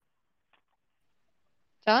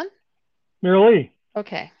on? Merely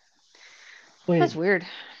Okay. That's clean, weird.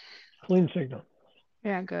 clean signal.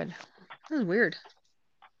 Yeah, good. That's weird.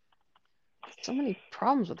 So many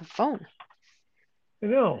problems with the phone. I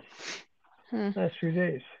know. Hmm. Last few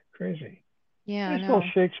days, crazy. Yeah, How I do you spell know.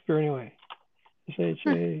 Shakespeare anyway?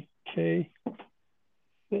 Hmm. Shakespeare.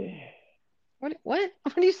 What? What?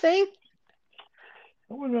 What are you saying?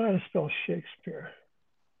 I wonder how to spell Shakespeare.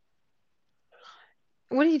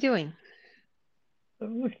 What are you doing?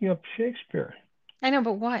 I'm looking up Shakespeare I know,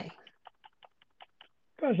 but why?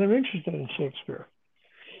 because I'm interested in Shakespeare.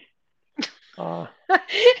 Uh,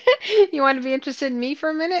 You want to be interested in me for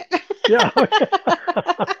a minute? yeah.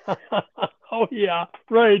 Oh yeah,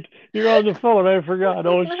 right. You're on the phone. I forgot.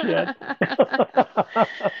 Oh shit.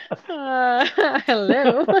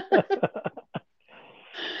 Hello.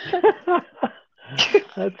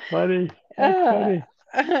 That's funny. That's Uh,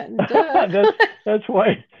 funny. duh. That's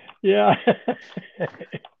why. Yeah. The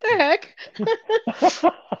heck?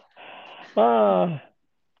 Ah,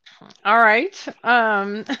 All right.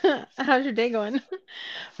 How's your day going?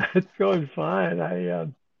 it's going fine.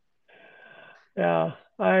 Yeah,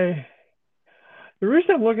 I. The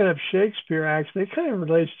reason I'm looking up Shakespeare actually it kind of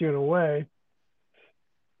relates to you in a way.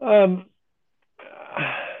 Um,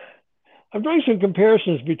 I'm drawing some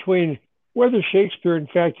comparisons between whether Shakespeare in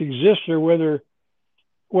fact exists or whether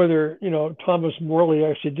Thomas Morley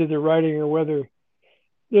actually did the writing or whether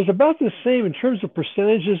there's about the same in terms of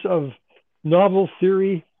percentages of novel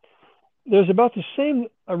theory. There's about the same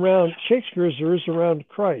around Shakespeare as there is around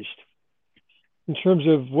Christ in terms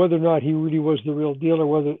of whether or not he really was the real deal or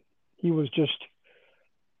whether he was just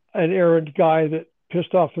an errant guy that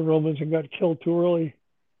pissed off the Romans and got killed too early.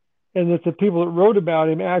 And that the people that wrote about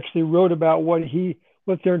him actually wrote about what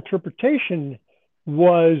their interpretation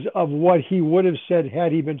was of what he would have said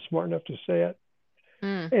had he been smart enough to say it.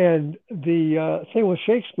 Mm. And the thing with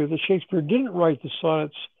Shakespeare, that Shakespeare didn't write the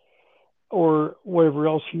sonnets or whatever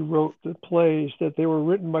else he wrote, the plays, that they were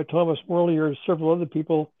written by Thomas Morley or several other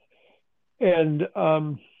people, and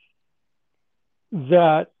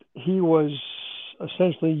that he was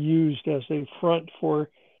essentially used as a front for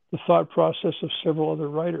the thought process of several other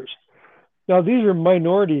writers. Now, these are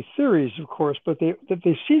minority theories, of course, but they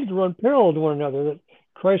seem to run parallel to one another, that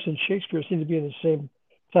Christ and Shakespeare seem to be in the same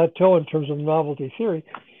plateau in terms of novelty theory.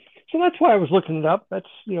 So that's why I was looking it up. That's,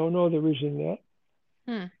 no other reason than that.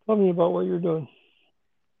 Hmm. Tell me about what you're doing.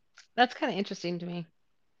 That's kind of interesting to me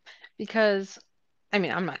because, I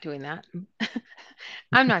mean, I'm not doing that.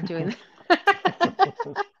 I'm not doing that.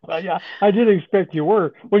 Well, yeah, I didn't expect you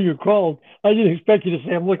were when you called. I didn't expect you to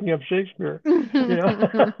say I'm looking up Shakespeare. You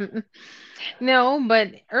know. No, but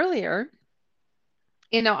earlier,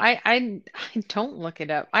 I don't look it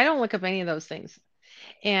up. I don't look up any of those things.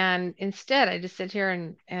 And instead, I just sit here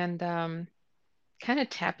and kind of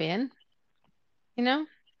tap in, you know?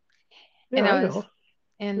 Yeah, And I I was know.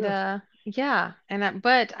 and Yeah. yeah,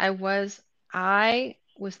 but I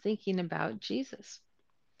was thinking about Jesus.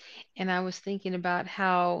 And I was thinking about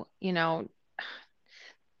how,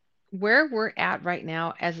 where we're at right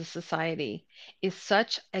now as a society is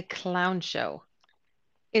such a clown show.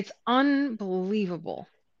 It's unbelievable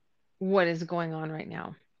what is going on right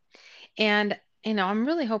now. And, I'm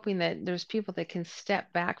really hoping that there's people that can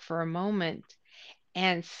step back for a moment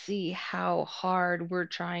and see how hard we're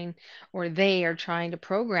trying or they are trying to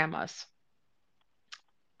program us,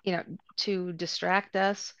 you know, to distract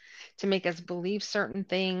us, to make us believe certain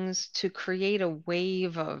things, to create a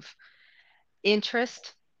wave of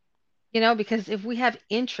interest. Because if we have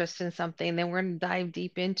interest in something, then we're going to dive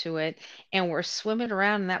deep into it and we're swimming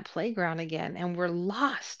around in that playground again and we're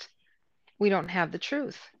lost. We don't have the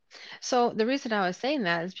truth. So the reason I was saying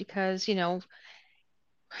that is because,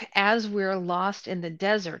 as we're lost in the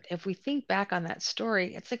desert, if we think back on that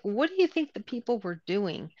story, it's like, what do you think the people were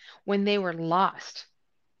doing when they were lost,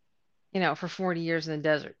 for 40 years in the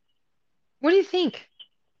desert? What do you think?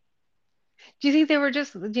 Do you think they were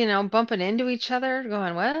just, bumping into each other,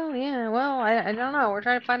 going, well, yeah, well, I don't know. We're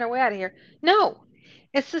trying to find our way out of here. No,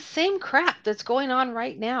 it's the same crap that's going on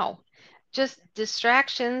right now. Just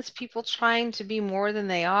distractions, people trying to be more than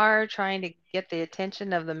they are, trying to get the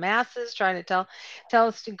attention of the masses, trying to tell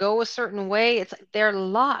us to go a certain way. It's like they're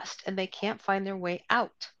lost and they can't find their way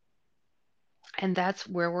out. And that's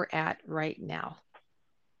where we're at right now.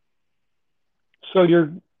 So you're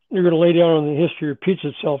going to lay down on the history repeats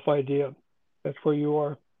itself idea. That's where you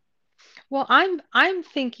are. Well, I'm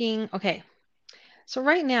thinking, okay, so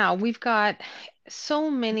right now we've got so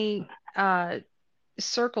many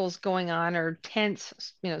circles going on or tents,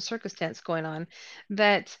 circus tents going on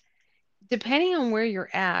that depending on where you're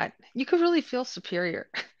at, you could really feel superior.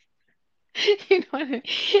 You know what I mean?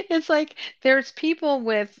 It's like there's people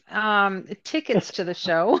with tickets to the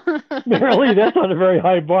show. Marilee, that's on a very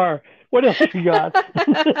high bar. What else you got?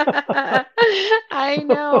 I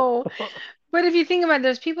know. But if you think about it,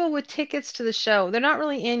 there's people with tickets to the show. They're not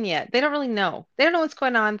really in yet. They don't really know. They don't know what's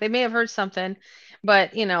going on. They may have heard something,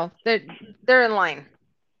 but they're in line.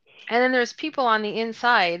 And then there's people on the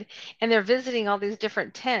inside and they're visiting all these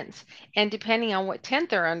different tents. And depending on what tent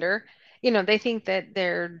they're under, they think that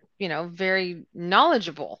they're, very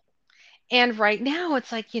knowledgeable. And right now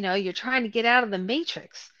it's like, you're trying to get out of the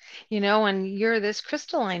matrix, and you're this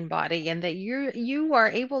crystalline body and that you are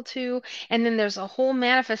able to, and then there's a whole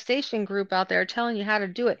manifestation group out there telling you how to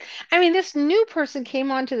do it. I mean, this new person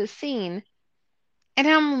came onto the scene and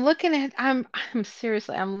I'm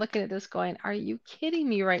seriously, I'm looking at this going, are you kidding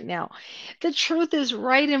me right now? The truth is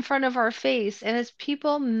right in front of our face. And is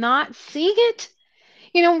people not seeing it?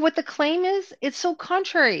 You know what the claim is? It's so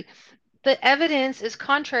contrary. The evidence is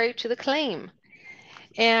contrary to the claim.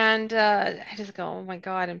 And I just go, oh my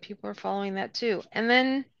God. And people are following that too. And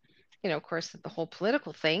then, of course, the whole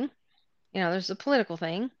political thing. There's the political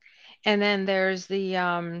thing. And then there's the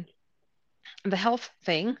health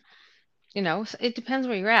thing. So it depends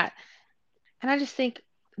where you're at. And I just think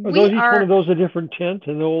Are we those each one of are, those a different tent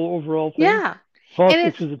and the whole overall thing? yeah. And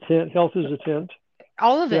Politics it's is a tent, health is a tent.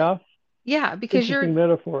 all of it. Yeah, Yeah, because you're interesting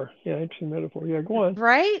metaphor. Yeah, interesting metaphor. Yeah, go on.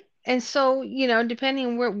 right. And so,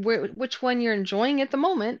 depending which one you're enjoying at the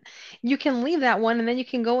moment, you can leave that one and then you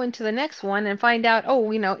can go into the next one and find out,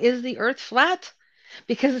 oh, is the earth flat?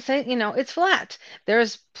 Because it's flat.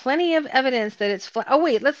 There's plenty of evidence that it's flat. Oh,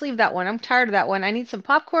 wait, let's leave that one. I'm tired of that one. I need some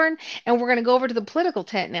popcorn, and we're going to go over to the political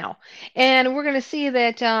tent now. And we're going to see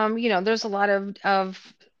that, there's a lot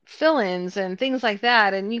of fill-ins and things like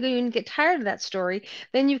that. And you can get tired of that story.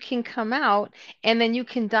 Then you can come out and then you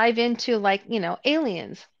can dive into like,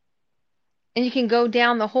 aliens. And you can go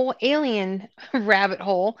down the whole alien rabbit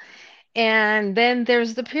hole, and then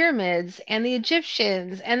there's the pyramids and the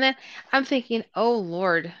Egyptians. And then I'm thinking, oh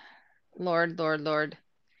Lord, Lord, Lord, Lord.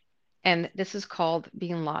 And this is called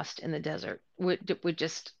being lost in the desert. We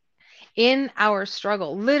just, in our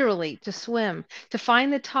struggle, literally to swim, to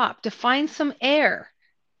find the top, to find some air,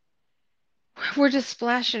 we're just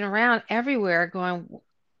splashing around everywhere going,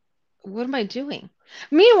 what am I doing?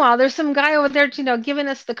 Meanwhile, there's some guy over there, giving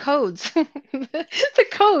us the codes, the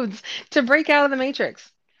codes to break out of the matrix.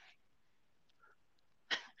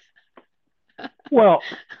 Well,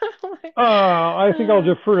 I think I'll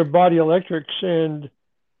defer to body electrics and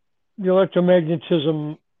the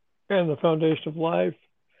electromagnetism and the foundation of life.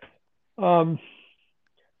 Um,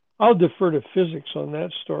 I'll defer to physics on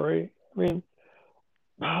that story. I mean,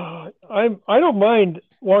 I don't mind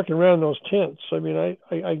walking around those tents. I mean,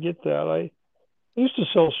 I get that. I used to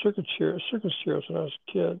sell circus chairs when I was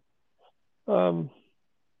a kid. Um,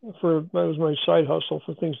 that was my side hustle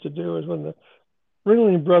for things to do. Is when the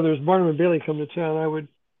Ringling Brothers, Barnum and Bailey come to town, I would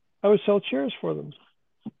sell chairs for them,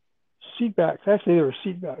 seat backs. Actually, they were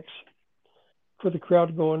seat backs for the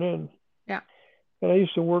crowd going in. Yeah. And I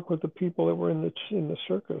used to work with the people that were in the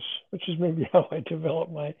circus, which is maybe how I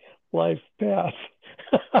developed my life path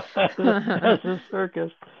as a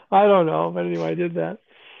circus. I don't know, but anyway, I did that.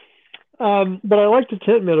 But I like the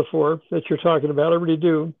tent metaphor that you're talking about. I really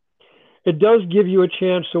do. It does give you a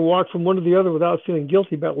chance to walk from one to the other without feeling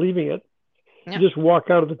guilty about leaving it. Yeah. You just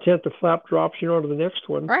walk out of the tent, the flap drops, you're on to the next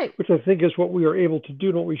one, Right. which I think is what we are able to do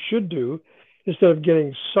and what we should do instead of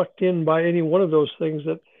getting sucked in by any one of those things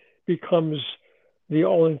that becomes the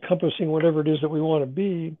all encompassing whatever it is that we want to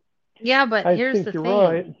be. Yeah, but I think you're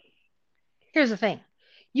right. Here's the thing.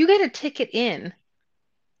 You get a ticket in.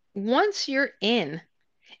 Once you're in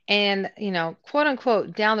and, quote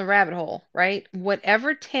unquote, down the rabbit hole, right?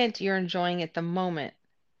 Whatever tent you're enjoying at the moment,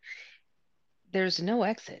 there's no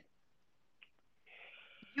exit.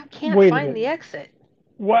 You can't Wait a find minute. the exit.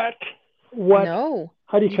 What? What? No.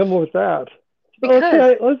 How do you You come up with that? because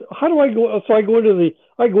How do I go? So I go into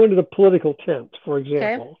the political tent, for okay.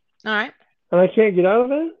 example, All right. and I can't get out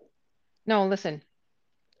of it. No, listen.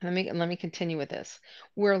 Let me continue with this.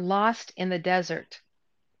 We're lost in the desert.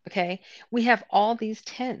 Okay? We have all these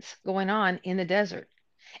tents going on in the desert.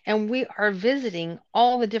 And we are visiting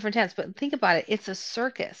all the different tents. But think about it, it's a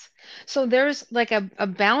circus. So there's like a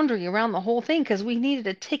boundary around the whole thing because we needed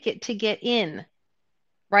a ticket to get in,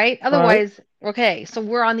 right? All right. Otherwise, okay, so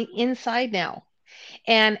we're on the inside now.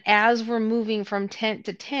 And as we're moving from tent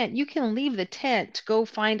to tent, you can leave the tent to go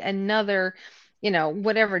find another,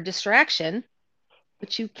 whatever distraction,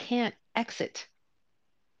 but you can't exit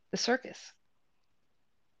the circus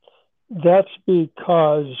That's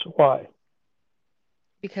because why?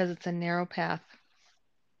 because it's a narrow path.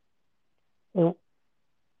 And,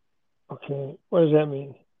 okay, what does that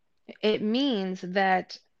mean? It means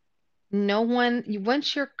that no one,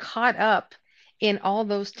 once you're caught up in all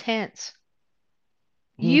those tents,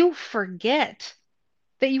 Hmm. you forget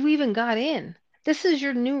that you even got in. This is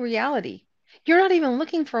your new reality. You're not even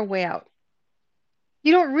looking for a way out.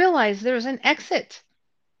 You don't realize there's an exit.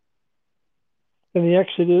 And the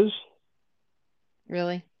exit is,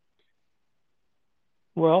 Really?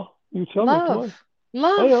 well, you tell me. Come on. Love.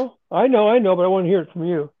 Love. I know, but I want to hear it from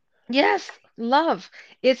you. Yes, love.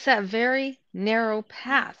 It's that very narrow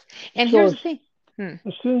path. And So here's the thing. Hmm.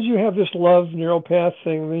 as soon as you have this love narrow path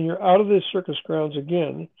thing, then you're out of the circus grounds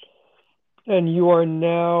again, and you are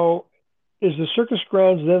now. Is the circus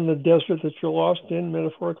grounds then the desert that you're lost in,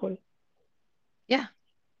 metaphorically? Yeah.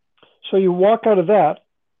 So you walk out of that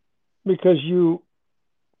because you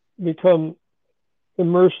become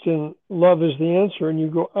immersed in love is the answer, and you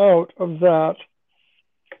go out of that.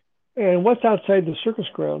 And what's outside the circus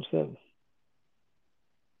grounds then,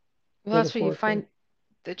 Well, that's where you metaphorically? find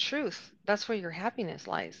the truth. That's where your happiness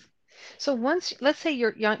lies. So once, let's say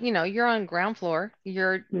you're young, you're on ground floor,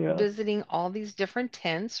 you're Yeah, visiting all these different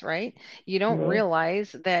tents, right? You don't yeah.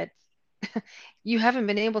 realize that you haven't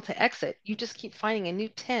been able to exit. You just keep finding a new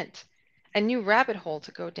tent, a new rabbit hole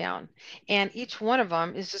to go down. And each one of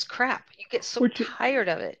them is just crap. You get so Which tired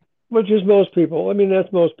of it. which is most people. I mean,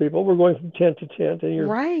 that's most people. We're going from tent to tent, and you're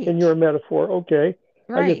Right. a metaphor. Okay,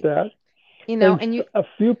 I get Right. that. And And you, a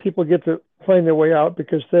few people get to find their way out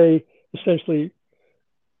because they essentially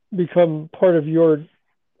become part of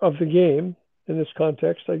the game in this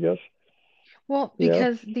context, I guess. well, Yeah.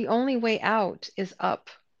 because the only way out is up.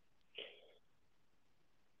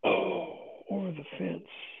 Oh, over the fence.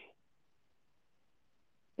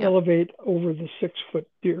 Yeah, Elevate over the 6 foot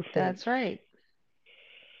deer fence. that's right.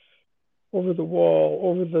 Over the wall.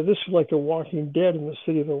 Over the. This is like the Walking Dead in the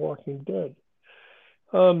city of the Walking Dead.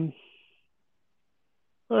 Um.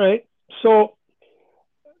 All right. So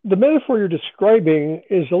the metaphor you're describing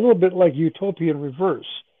is a little bit like utopia in reverse,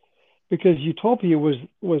 because utopia was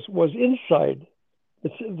inside the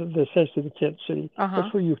sense of the tent city. Uh-huh.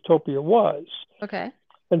 That's where utopia was, Okay.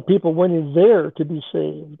 and people went in there to be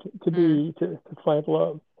saved, Mm. to find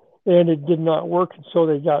love, and it did not work, and so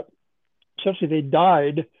they got essentially they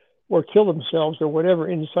died or killed themselves or whatever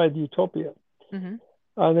inside the utopia.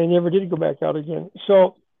 Mm-hmm. They never did go back out again.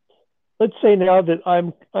 So let's say now that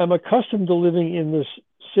I'm accustomed to living in this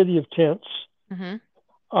city of tents. Mm-hmm.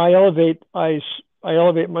 I elevate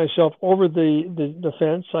myself over the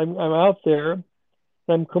fence. I'm out there.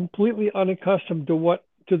 I'm completely unaccustomed to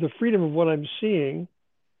the freedom of what I'm seeing.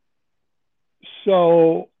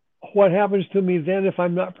 So what happens to me then if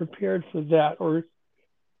I'm not prepared for that, or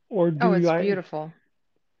Oh, do it's I? beautiful.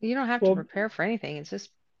 You don't have to Well, prepare for anything. It's just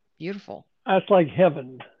beautiful. that's like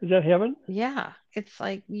heaven. Is that heaven? Yeah, it's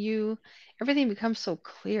like everything becomes so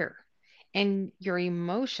clear and your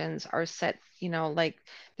emotions are set, like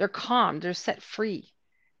they're calm, they're set free.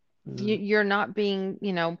 Mm. You're not being,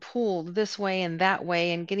 pulled this way and that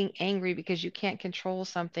way and getting angry because you can't control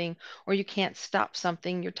something or you can't stop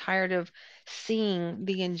something. You're tired of seeing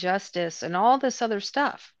the injustice and all this other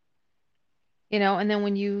stuff. And then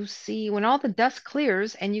when all the dust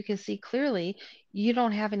clears and you can see clearly, you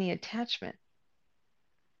don't have any attachment,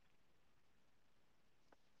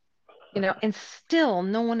 and still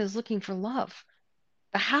no one is looking for love.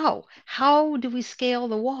 How do we scale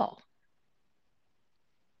the wall?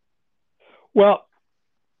 Well,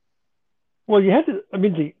 well, you had to. I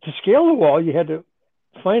mean, to scale the wall, you had to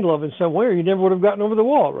find love in some way, or you never would have gotten over the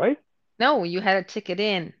wall, right? No, you had a ticket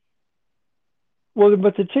in. Well,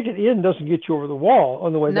 but the ticket in doesn't get you over the wall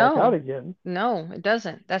on the way back out No, again. no, it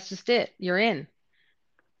doesn't. That's just it. You're in,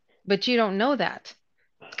 but you don't know that.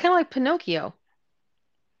 It's kind of like Pinocchio.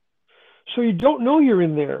 So you don't know you're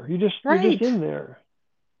in there. You're just Right. in there.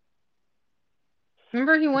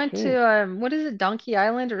 Remember he went Okay. to what is it, Donkey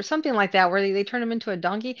Island or something like that, where they turned him into a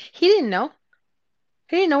donkey. He didn't know.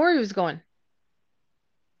 He didn't know where he was going,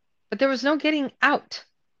 but there was no getting out.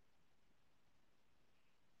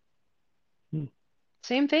 Hmm.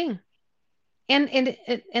 Same thing. And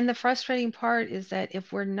the frustrating part is that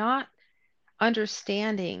if we're not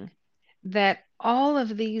understanding that all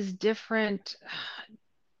of these different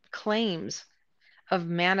claims of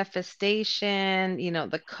manifestation,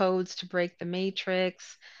 the codes to break the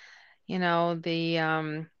matrix, the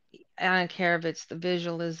I don't care if it's the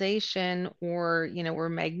visualization or, we're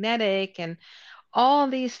magnetic and all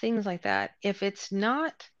these things like that. If it's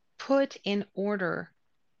not put in order,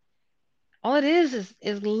 all it is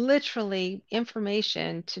literally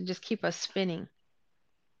information to just keep us spinning.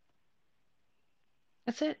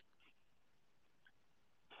 That's it.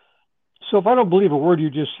 So if I don't believe a word you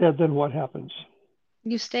just said, then what happens?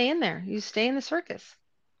 You stay in there. You stay in the circus.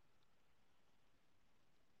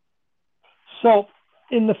 So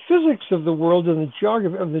in the physics of the world and the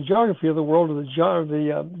geography of the world, or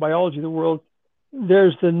the biology of the world,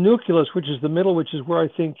 there's the nucleus, which is the middle, which is where I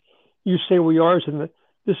think you say we are.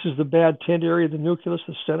 This is the bad tent area, the nucleus,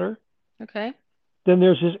 the center. Okay. Then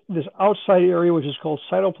there's this outside area, which is called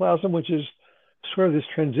cytoplasm, which is sort of this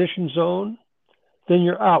transition zone. Then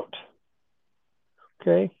you're out.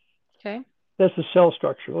 Okay. Okay. That's the cell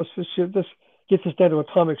structure. Let's get this down to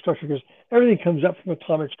atomic structure, because everything comes up from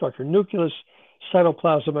atomic structure: nucleus,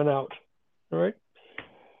 cytoplasm, and out. All right.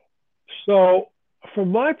 So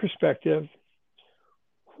from my perspective,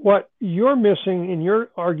 what you're missing in your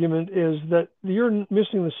argument is that you're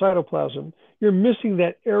missing the cytoplasm. You're missing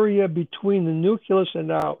that area between the nucleus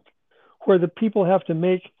and out, where the people have to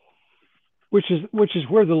make, which is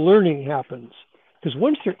where the learning happens. Because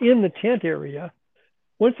once they're in the tent area,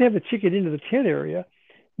 once they have the ticket into the tent area,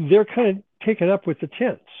 they're kind of taken up with the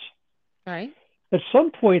tents. Right. At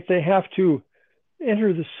some point, they have to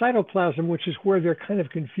enter the cytoplasm, which is where they're kind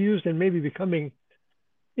of confused and maybe becoming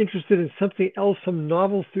interested in something else, some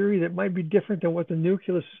novel theory that might be different than what the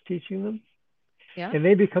nucleus is teaching them. Yeah. And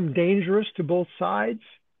they become dangerous to both sides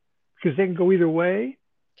because they can go either way.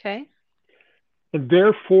 Okay. And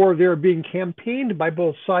therefore, they're being campaigned by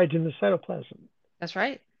both sides in the cytoplasm. That's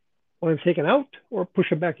right. Want them taken out or push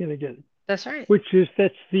them back in again. That's right. That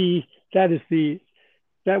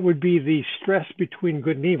would be the stress between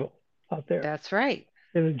good and evil out there. That's right.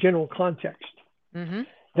 In a general context. Mm-hmm.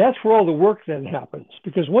 That's where all the work then happens,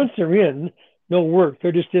 because once they're in, no work.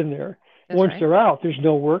 They're just in there. That's once right. they're out, there's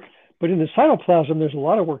no work. But in the cytoplasm, there's a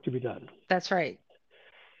lot of work to be done. That's right.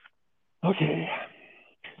 Okay.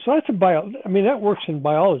 So that's that works in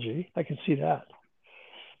biology. I can see that.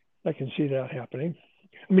 I can see that happening.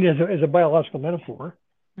 I mean, as a biological metaphor,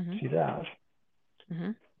 Mm-hmm. see that.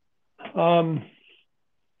 Mm-hmm.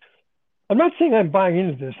 I'm not saying I'm buying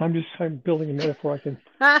into this. I'm building a metaphor I can.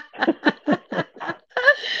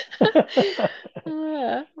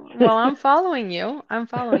 Well, I'm following you. I'm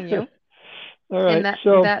following you. All right. And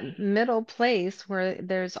So that middle place where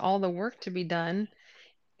there's all the work to be done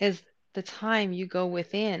is the time you go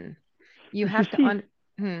within. You have to see,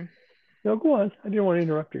 no, go on. I didn't want to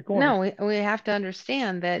interrupt you. Go on. No, we have to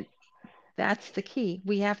understand that that's the key.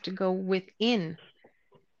 We have to go within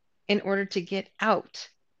in order to get out.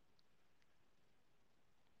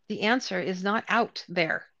 The answer is not out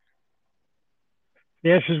there.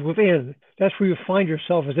 The answer is within. That's where you find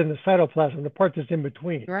yourself, is in the cytoplasm, the part that's in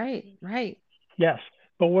between. Right, right. Yes.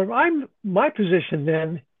 But my position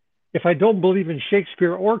then, if I don't believe in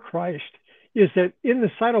Shakespeare or Christ, is that in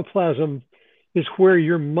the cytoplasm is where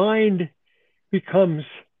your mind becomes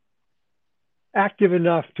active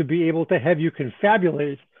enough to be able to have you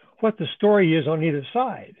confabulate what the story is on either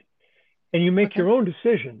side. And you make your own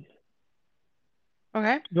decision.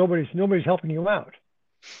 Okay. Nobody's helping you out.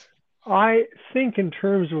 I think in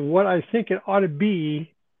terms of what I think it ought to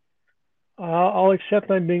be, I'll accept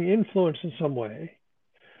I'm being influenced in some way,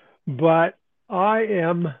 but I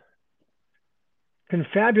am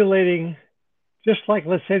confabulating, just like,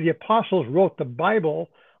 let's say, the apostles wrote the Bible.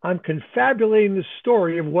 I'm confabulating the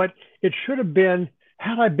story of what it should have been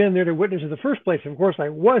had I been there to witness in the first place. Of course, I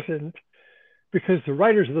wasn't, because the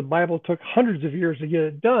writers of the Bible took hundreds of years to get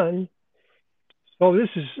it done. So this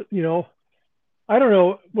is, I don't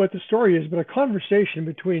know what the story is, but a conversation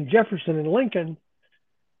between Jefferson and Lincoln,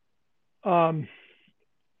 in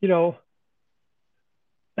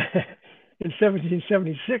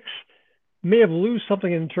 1776, may have lost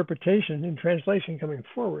something in interpretation and translation coming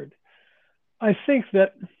forward. I think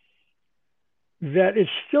that it's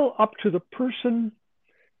still up to the person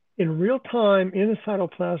in real time in the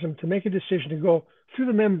cytoplasm to make a decision to go through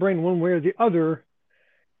the membrane one way or the other.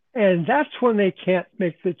 And that's when they can't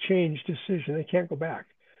make the change decision. They can't go back.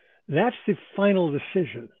 That's the final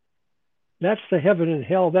decision. That's the heaven and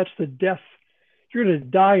hell. That's the death. You're going to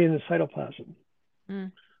die in the cytoplasm.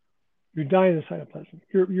 Mm. You die in the cytoplasm.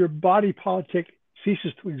 Your body politic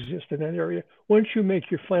ceases to exist in that area once you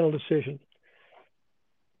make your final decision.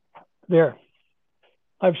 There.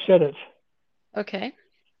 I've said it. Okay.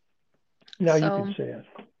 Now you can say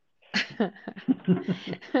it.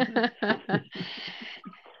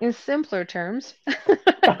 In simpler terms.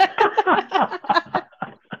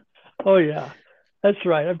 Oh, yeah. That's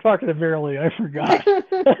right. I'm talking to Marilee. I forgot.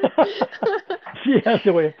 She has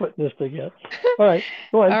a way of putting this together. All right.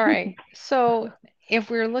 Go ahead. All right. So if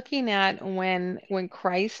we're looking at when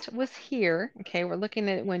Christ was here, okay, we're looking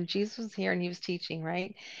at when Jesus was here and he was teaching,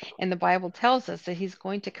 right? And the Bible tells us that he's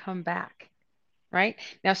going to come back. right?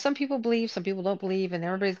 Now, some people believe, some people don't believe, and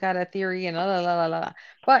everybody's got a theory and la la la la la.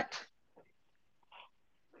 But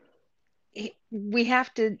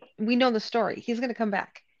we know the story. He's going to come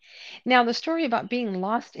back. Now, the story about being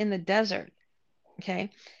lost in the desert,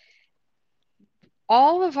 okay?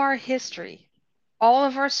 All of our history, all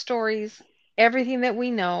of our stories, everything that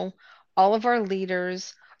we know, all of our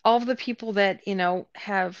leaders, all of the people that,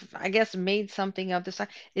 have, I guess, made something of this,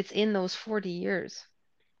 it's in those 40 years.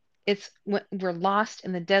 We're lost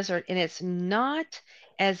in the desert, and it's not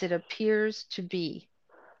as it appears to be.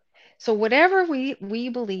 So whatever we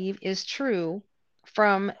believe is true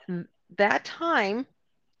from that time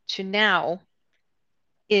to now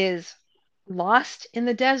is lost in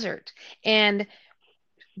the desert. And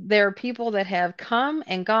there are people that have come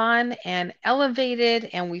and gone and elevated,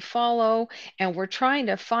 and we follow, and we're trying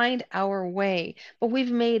to find our way, but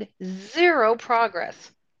we've made zero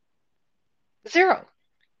progress. Zero.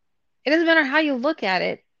 It doesn't matter how you look at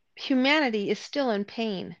it, humanity is still in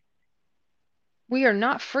pain. We are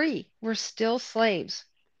not free. We're still slaves.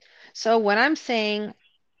 So, what I'm saying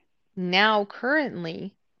now,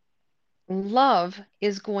 currently, love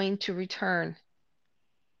is going to return.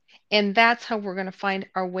 And that's how we're going to find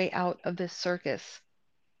our way out of this circus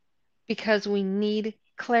because we need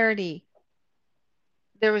clarity.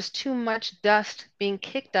 There was too much dust being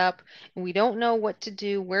kicked up, and we don't know what to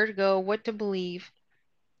do, where to go, what to believe.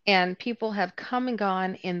 And people have come and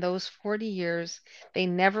gone in those 40 years. They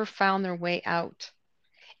never found their way out.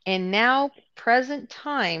 And now, present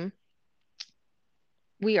time,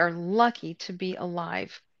 we are lucky to be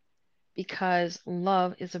alive because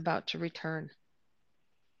love is about to return.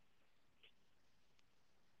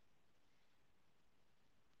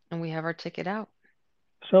 And we have our ticket out.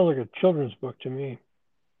 Sounds like a children's book to me.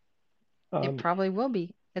 It Um, probably will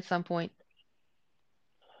be at some point.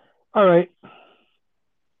 all right.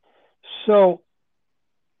 So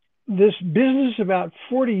this business about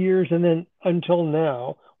 40 years and then until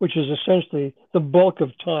now, which is essentially the bulk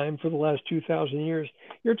of time for the last 2,000 years,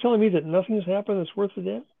 you're telling me that nothing's happened that's worth a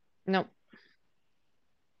damn? Nope,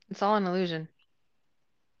 it's all an illusion.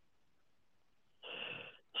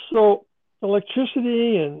 So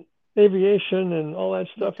electricity and aviation and all that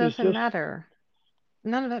It stuff is doesn't just, matter.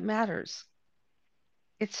 None of it matters.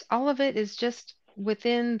 It's all of it is just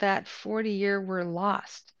within that 40-year we're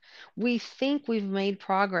lost. We think we've made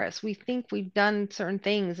progress. We think we've done certain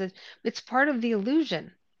things. It's part of the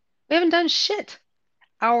illusion. We haven't done shit.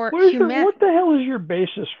 Our human what the hell is your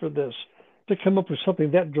basis for this to come up with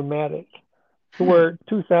something that dramatic to hmm, where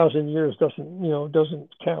 2,000 years doesn't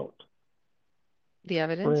count the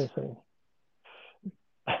for evidence. anything?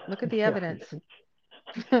 Look at the The evidence. evidence.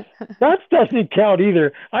 That doesn't count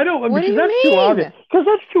either. I don't What do because you that's too obvious. mean? Because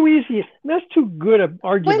that's too easy. That's too good an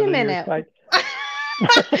Wait argument a on your minute. side.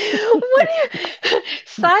 What do you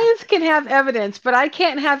Science can have evidence, but I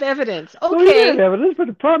can't have evidence. Well, you can have Okay. evidence, but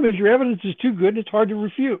the problem is your evidence is too good and it's hard to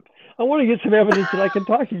refute. I want to get some evidence that I can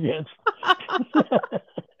talk against.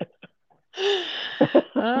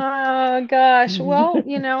 Oh gosh. Well,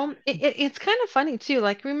 it's kind of funny too.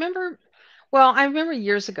 Like well, I remember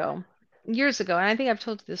years ago, and I think I've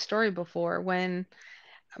told you this story before when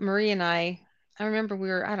Marie and I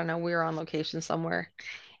remember I don't know, we were on location somewhere,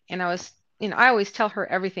 and I always tell her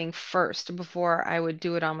everything first before I would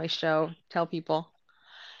do it on my show, tell people.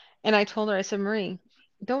 And I told her, I said, Marie,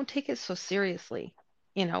 don't take it so seriously.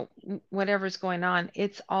 Whatever's going on,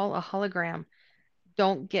 it's all a hologram.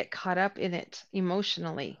 Don't get caught up in it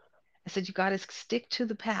emotionally. I said, you got to stick to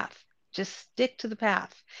the path. Just stick to the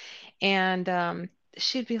path. And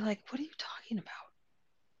she'd be like, what are you talking about?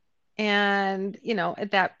 And,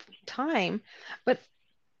 at that time, but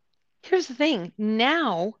here's the thing.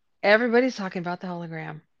 Now everybody's talking about the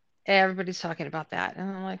hologram. Everybody's talking about that. And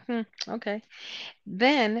I'm like, okay.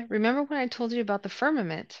 Then remember when I told you about the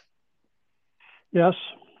firmament? Yes.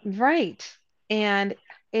 Right. And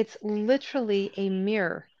it's literally a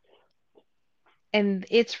mirror and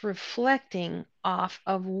it's reflecting off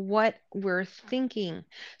of what we're thinking.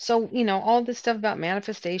 So, all this stuff about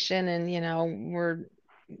manifestation and, we're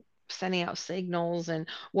sending out signals and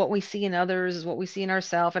what we see in others is what we see in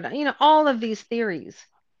ourselves and, all of these theories.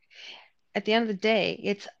 At the end of the day,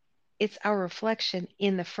 it's our reflection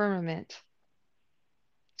in the firmament.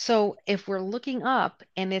 So if we're looking up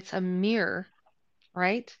and it's a mirror,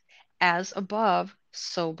 right? As above,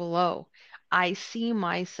 so below. I see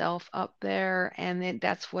myself up there, and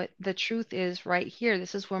that's what the truth is right here.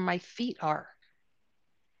 This is where my feet are.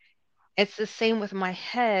 It's the same with my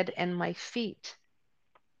head and my feet.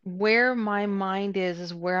 Where my mind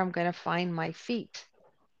is where I'm going to find my feet.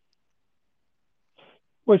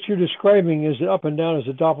 What you're describing is up and down as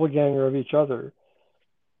a doppelganger of each other.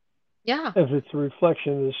 Yeah. as it's a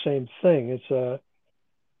reflection of the same thing. It's a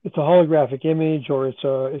holographic image, or it's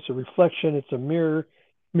a reflection. It's a mirror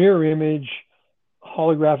image,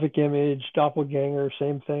 holographic image, doppelganger,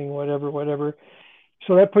 same thing, whatever.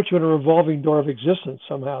 So that puts you in a revolving door of existence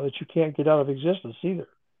somehow that you can't get out of existence either.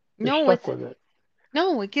 You're No, stuck it's with it.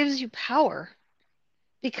 no, it gives you power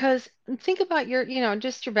because think about your,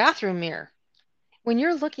 just your bathroom mirror. When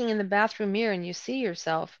you're looking in the bathroom mirror and you see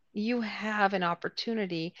yourself, you have an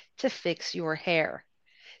opportunity to fix your hair,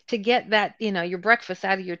 to get that, your breakfast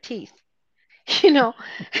out of your teeth. You know,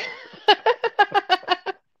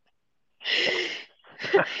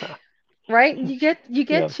 right? You get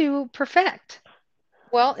Yeah. to perfect.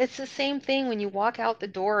 Well, it's the same thing when you walk out the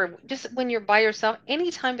door, just when you're by yourself,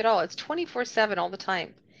 anytime at all. It's 24/7 all the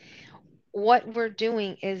time. What we're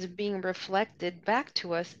doing is being reflected back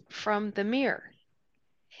to us from the mirror.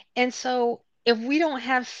 And so if we don't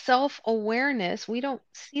have self-awareness, we don't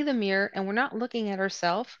see the mirror and we're not looking at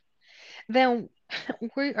ourselves, then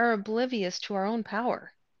we are oblivious to our own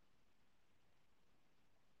power.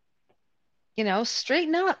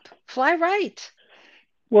 Straighten up, fly right.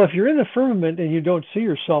 Well, if you're in the firmament and you don't see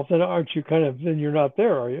yourself, then aren't you then you're not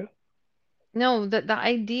there, are you? No, the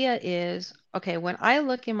idea is, okay, when I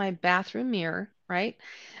look in my bathroom mirror, right,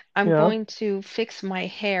 I'm Yeah. going to fix my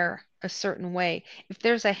hair a certain way. If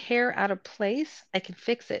there's a hair out of place, I can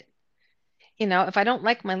fix it. If I don't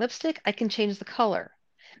like my lipstick, I can change the color.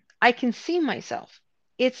 I can see myself.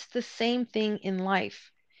 It's the same thing in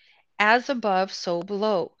life. As above, so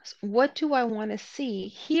below. What do I want to see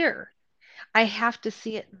here? I have to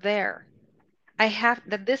see it there. I have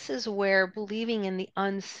that this is where believing in the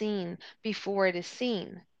unseen before it is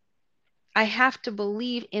seen. I have to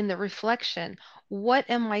believe in the reflection. What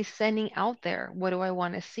am I sending out there? What do I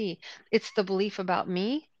want to see? It's the belief about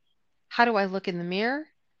me. How do I look in the mirror?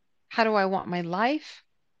 How do I want my life?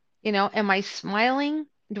 Am I smiling?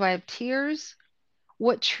 Do I have tears?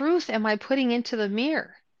 What truth am I putting into the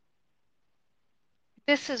mirror?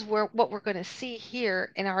 This is where what we're going to see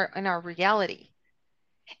here in our reality.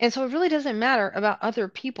 And so it really doesn't matter about other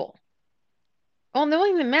people. Well, the only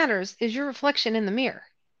thing that matters is your reflection in the mirror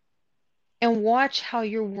and watch how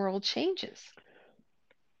your world changes.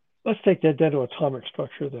 Let's take that down to atomic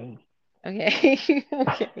structure then. Okay.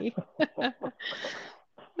 Okay.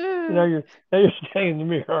 Now you're now you're staying in the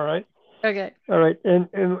mirror, all right? Okay. All right, and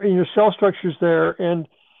your cell structure's there, and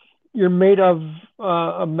you're made of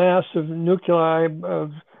a mass of nuclei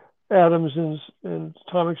of atoms and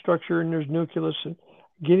atomic structure, and there's nucleus. And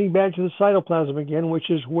getting back to the cytoplasm again, which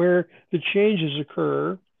is where the changes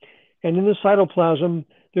occur. And in the cytoplasm,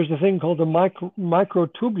 there's a thing called the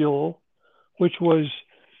microtubule, which was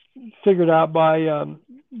figured out by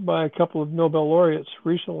a couple of Nobel laureates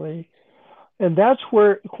recently. And that's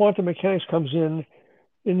where quantum mechanics comes in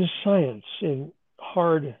the science, in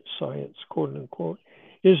hard science, quote unquote,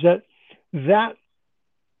 is that that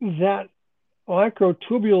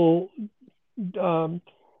microtubule um,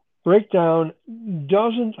 breakdown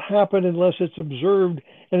doesn't happen unless it's observed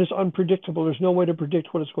and it's unpredictable. There's no way to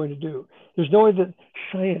predict what it's going to do. There's no way that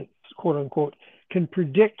science, quote unquote, can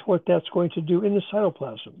predict what that's going to do in the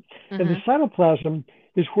cytoplasm. And the Mm-hmm. cytoplasm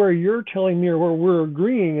is where you're telling me, or where we're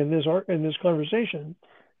agreeing in this conversation.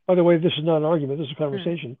 By the way, this is not an argument. This is a Mm.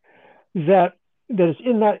 conversation. That it's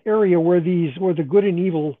in that area where the good and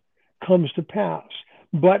evil comes to pass.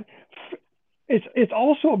 But it's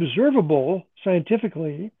also observable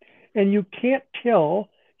scientifically, and you can't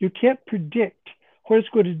predict what it's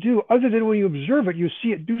going to do, other than when you observe it, you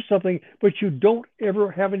see it do something, but you don't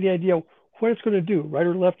ever have any idea what it's going to do, right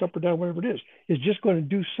or left, up or down, whatever it is. It's just going to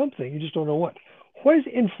do something. You just don't know what. What is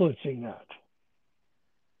influencing that?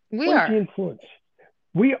 We What is the are. influence?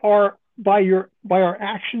 We are by our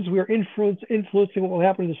actions, we are influencing what will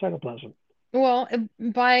happen in the cytoplasm. Well,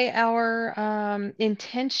 by our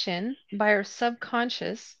intention, by our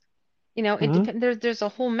subconscious, it Mm-hmm. depends. There's a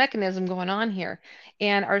whole mechanism going on here,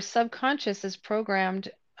 and our subconscious is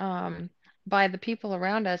programmed by the people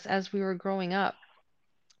around us as we were growing up.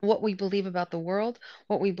 What we believe about the world,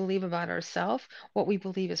 what we believe about ourselves, what we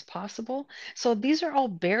believe is possible. So these are all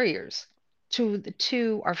barriers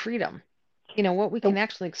to our freedom. What we And, can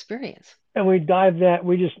actually experience. and we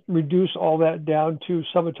just reduce all that down to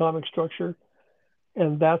subatomic structure,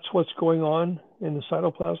 and that's what's going on in the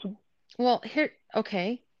cytoplasm. Well, here,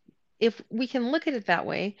 okay, if we can look at it that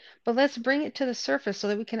way, but let's bring it to the surface so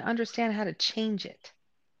that we can understand how to change it.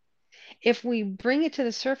 If we bring it to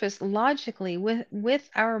the surface logically with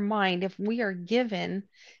our mind, if we are given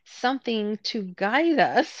something to guide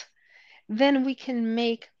us, then we can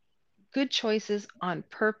make good choices on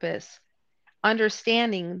purpose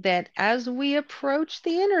understanding that as we approach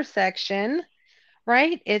the intersection,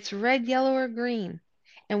 right, it's red, yellow, or green,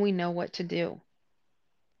 and we know what to do.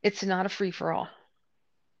 It's not a free for all.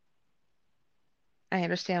 I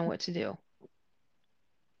understand what to do.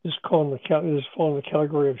 This is falling in the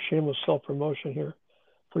category of shameless self promotion here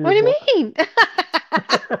for What your do you book. mean?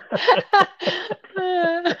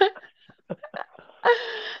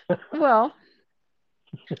 Well,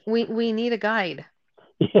 we need a guide.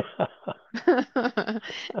 Yeah.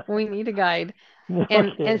 We need a guide,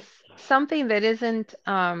 and Okay. it's something that isn't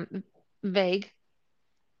vague.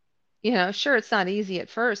 You know, sure, it's not easy at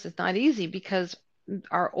first. It's not easy because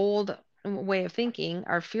our old way of thinking,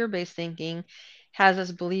 our fear-based thinking, has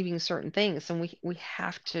us believing certain things, and we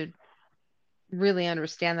have to really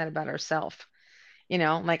understand that about ourselves. You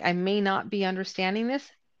know, like I may not be understanding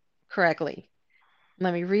this correctly.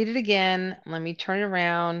 Let me read it again. Let me turn it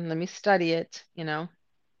around. Let me study it. You know,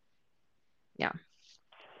 yeah.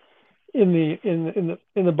 In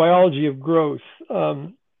the biology of growth,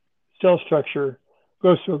 cell structure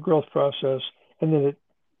goes through a growth process, and then it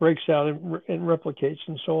breaks out and replicates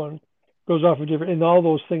and so on, goes off of different, and all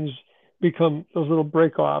those things become those little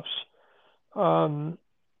break offs, um,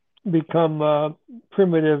 become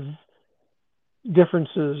primitive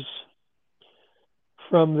differences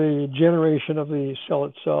from the generation of the cell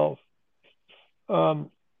itself. Um,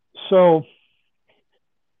 so,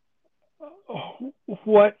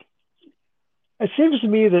 what it seems to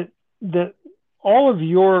me that all of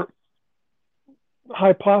your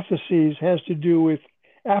hypotheses has to do with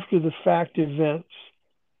after the fact events,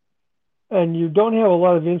 and you don't have a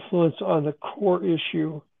lot of influence on the core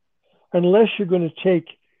issue unless you're going to take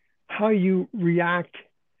how you react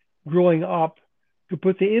growing up to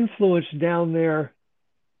put the influence down there.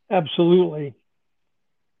 Absolutely,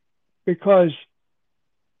 because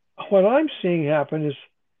what I'm seeing happen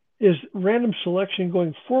is random selection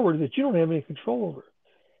going forward that you don't have any control over.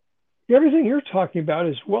 Everything you're talking about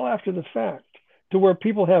is well after the fact, to where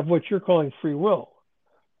people have what you're calling free will,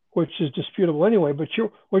 which is disputable anyway. But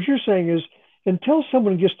what you're saying is until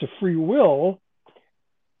someone gets to free will,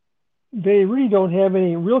 they really don't have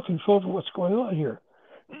any real control over what's going on here,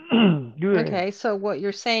 do they? Okay, so what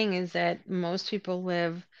you're saying is that most people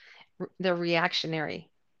live, they're reactionary.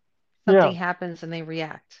 Something Yeah, happens and they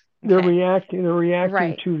react. they're Okay, reacting. They're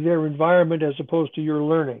reacting right, to their environment as opposed to your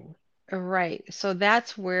learning. right. So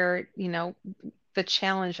that's where, the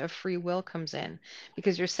challenge of free will comes in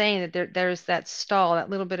because you're saying that there's that stall, that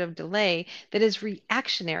little bit of delay that is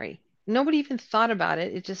reactionary. Nobody even thought about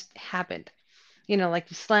it. It just happened. Like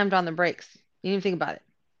you slammed on the brakes. You didn't think about it.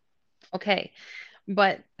 Okay.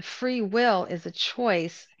 But free will is a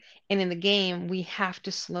choice. And in the game, we have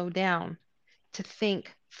to slow down to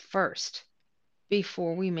think first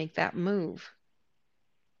before we make that move.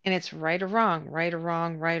 And it's right or wrong, right or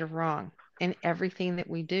wrong, right or wrong in everything that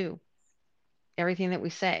we do, everything that we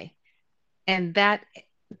say. And that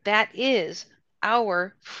is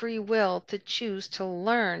our free will to choose to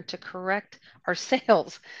learn to correct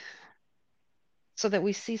ourselves so that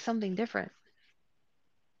we see something different.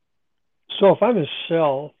 So if I'm a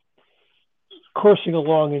cell coursing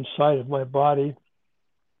along inside of my body,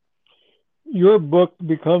 your book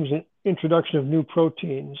becomes an introduction of new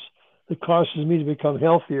proteins that causes me to become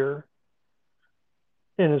healthier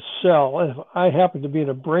in a cell. And if I happen to be in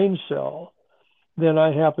a brain cell, then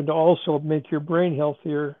I happen to also make your brain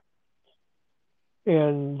healthier.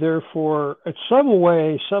 And therefore, in some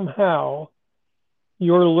way, somehow,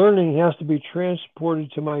 your learning has to be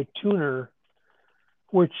transported to my tuner,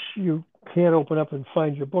 which you can't open up and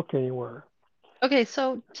find your book anywhere. Okay,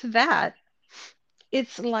 so to that,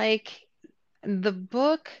 it's like the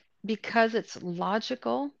book, because it's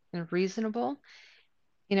logical and reasonable,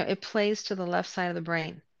 it plays to the left side of the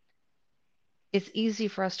brain. It's easy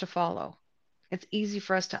for us to follow. It's easy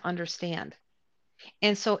for us to understand.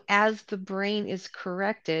 And so as the brain is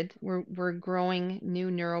corrected, we're growing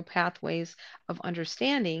new neural pathways of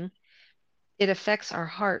understanding. It affects our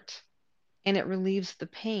heart and it relieves the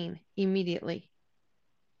pain immediately.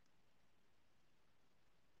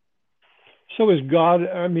 So is God,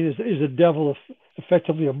 I mean, is the devil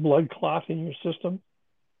effectively a blood clot in your system?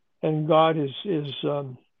 And God is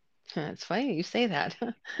It's funny you say that.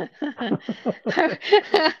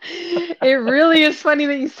 It really is funny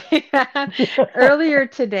that you say that. Earlier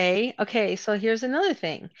today, okay, so here's another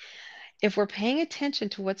thing. If we're paying attention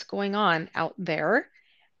to what's going on out there,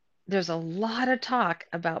 there's a lot of talk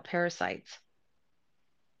about parasites.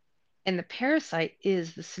 And the parasite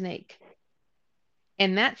is the snake.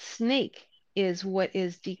 And that snake is what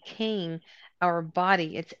is decaying our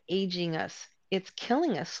body. It's aging us, it's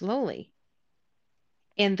killing us slowly.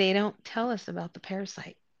 And they don't tell us about the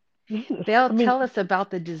parasite. They'll I mean, tell us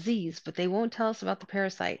about the disease, but they won't tell us about the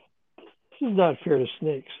parasite. this is not fair to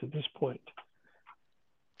snakes at this point.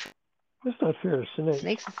 It's not fair to snakes.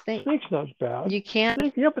 Snake's a snake. Snake's not bad. You can't,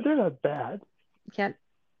 Snake, yeah, but they're not bad. you can't.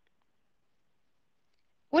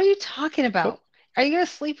 What are you talking So, about? Are you gonna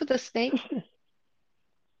sleep with a snake? just,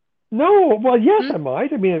 no, well, yes, Hmm? I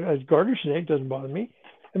might. I mean, a garter snake doesn't bother me.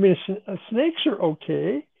 I mean, snakes are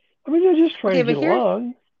okay. I mean, they're just trying Okay, to but get here,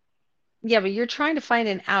 along. yeah, but you're trying to find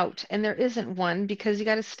an out, and there isn't one because you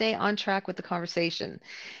got to stay on track with the conversation.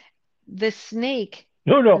 The snake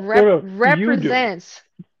No, no, no, no. You do. represents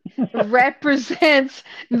represents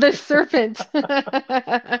the serpent.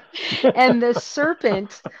 And the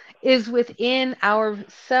serpent is within our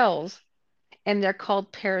cells, and they're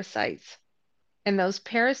called parasites. And those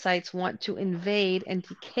parasites want to invade and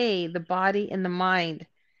decay the body and the mind.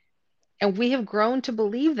 And we have grown to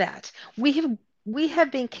believe that. We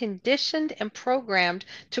have been conditioned and programmed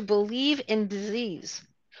to believe in disease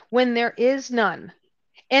when there is none.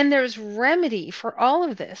 And there's remedy for all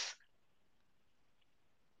of this.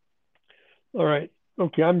 All right.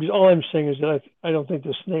 Okay. All I'm saying is that I don't think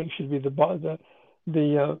the snake should be the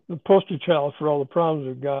poster child for all the problems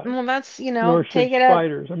we've got. Well, that's, Nor should take it up.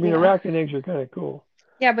 spiders. I mean, Yeah. arachnid eggs are kind of cool.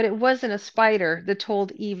 Yeah, but it wasn't a spider that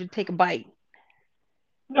told Eve to take a bite.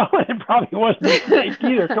 No, it probably wasn't a snake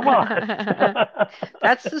either. Come on.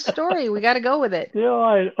 That's the story. We got to go with it.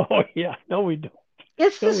 Oh yeah. No, we don't.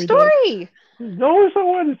 It's the No, we don't. story. No, so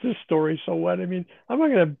what? It's a story. So what? I mean, I'm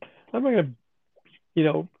not gonna, you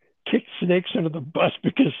know, kick snakes under the bus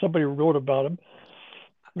because somebody wrote about them.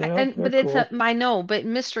 You know, And they're but it's a cool. I know, but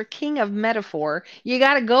Mr. King of metaphor, you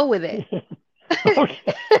got to go with it. Okay.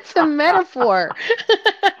 It's a metaphor.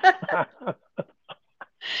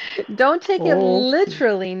 Don't take it Okay.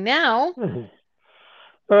 literally now. All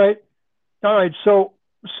right. All right. So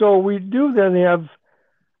we do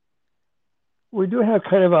have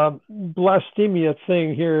kind of a blasphemia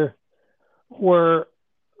thing here where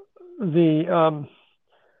the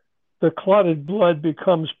the clotted blood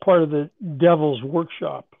becomes part of the devil's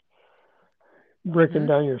workshop, breaking Hmm.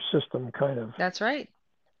 down your system, kind of. That's right.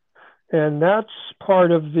 And that's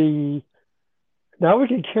part of the. Now we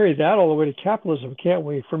can carry that all the way to capitalism, can't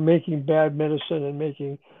we? For making bad medicine and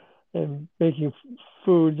making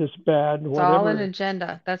food that's bad and It's all an whatever.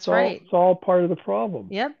 agenda. That's It's right. all part of the problem.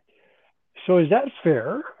 Yep. So is that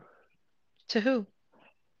fair To who?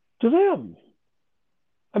 to them?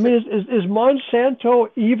 I To mean, is Monsanto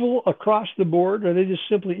evil across the board? Are they just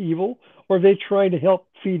simply evil, or are they trying to help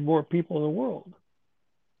feed more people in the world?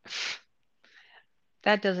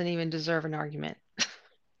 that doesn't even deserve an argument.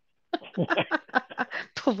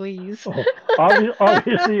 Please. Oh,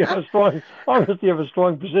 obviously you have a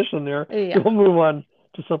strong position there. Yeah. We'll move on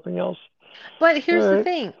to something else. But All here's the right.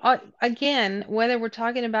 thing. Again, whether we're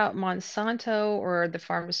talking about Monsanto or the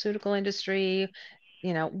pharmaceutical industry,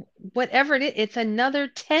 whatever it is, it's another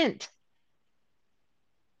tent.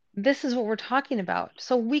 This is what we're talking about.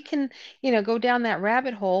 So we can, go down that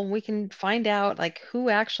rabbit hole. We can find out like who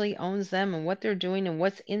actually owns them and what they're doing and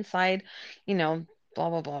what's inside, you know, blah,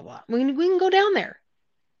 blah, blah, blah. We can go down there.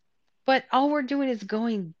 But all we're doing is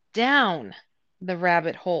going down the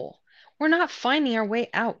rabbit hole. We're not finding our way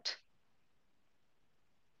out.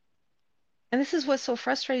 And this is what's so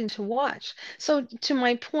frustrating to watch. So, to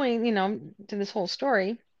my point, to this whole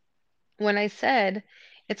story, when I said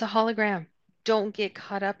it's a hologram, don't get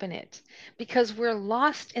caught up in it because we're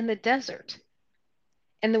lost in the desert.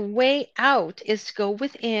 And the way out is to go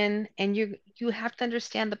within, and you have to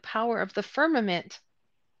understand the power of the firmament,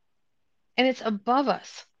 and it's above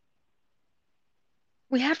us.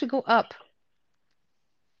 We have to go up.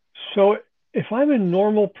 So if I'm a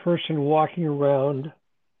normal person walking around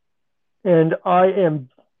and I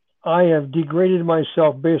have degraded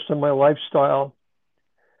myself based on my lifestyle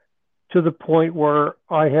to the point where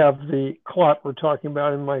I have the clot we're talking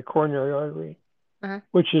about in my coronary artery, Uh-huh.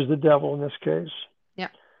 which is the devil in this case, Yeah.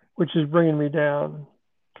 which is bringing me down.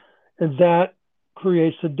 And that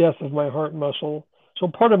creates the death of my heart muscle. So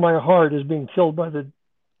part of my heart is being killed by the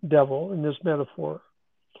devil in this metaphor.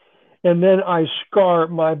 And then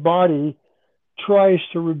my body tries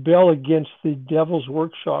to rebel against the devil's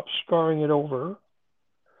workshop, scarring it over.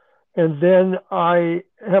 And then I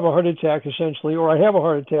have a heart attack essentially, or I have a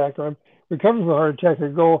heart attack, or I'm recovering from a heart attack. I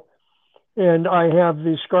go and I have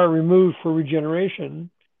the scar removed for regeneration,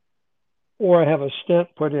 or I have a stent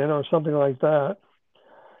put in, or something like that.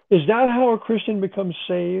 Is that how a Christian becomes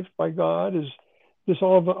saved by God? Is this it's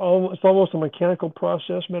almost a mechanical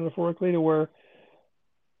process, metaphorically, to where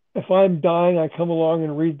if I'm dying, I come along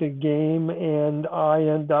and read the game, and I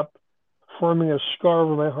end up forming a scar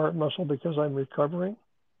over my heart muscle because I'm recovering?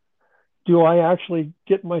 Do I actually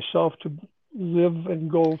get myself to live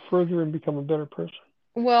and go further and become a better person?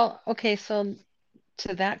 Well, okay, so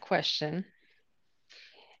to that question,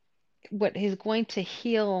 what is going to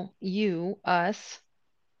heal you, us,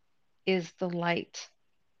 is the light.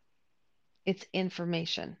 It's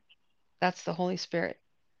information. That's the Holy Spirit.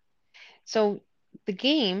 So the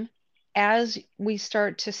game, as we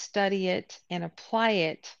start to study it and apply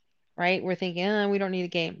it, right? We're thinking, we don't need a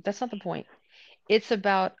game. That's not the point. It's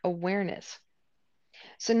about awareness.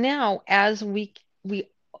 So now as we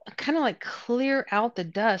kind of like clear out the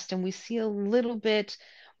dust and we see a little bit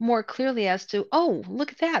more clearly as to, oh,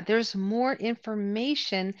 look at that. There's more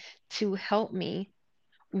information to help me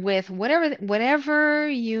with whatever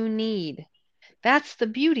you need. That's the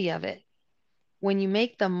beauty of it. When you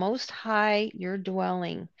make the Most High your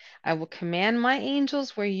dwelling, I will command my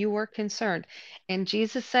angels where you are concerned. And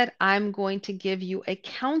Jesus said, I'm going to give you a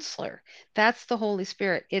counselor. That's the Holy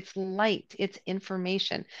Spirit. It's light, it's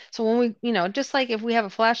information. So when we, just like if we have a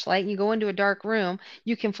flashlight and you go into a dark room,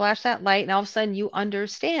 you can flash that light and all of a sudden you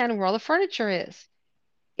understand where all the furniture is.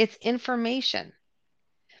 It's information.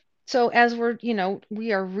 So as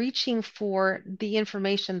we are reaching for the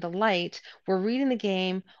information, the light, we're reading the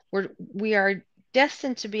game, we are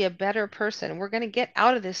destined to be a better person. We're going to get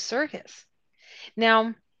out of this circus.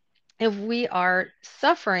 Now, if we are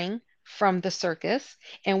suffering from the circus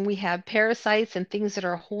and we have parasites and things that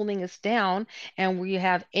are holding us down and we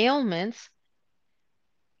have ailments,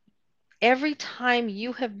 every time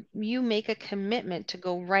you make a commitment to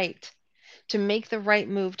go right, to make the right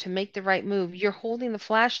move, you're holding the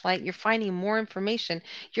flashlight, you're finding more information.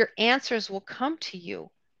 Your answers will come to you,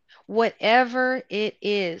 whatever it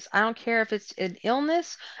is. I don't care if it's an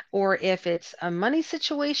illness or if it's a money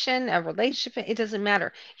situation, a relationship, it doesn't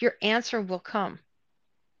matter. Your answer will come.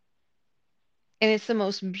 And it's the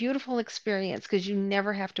most beautiful experience because you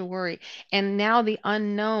never have to worry. And now the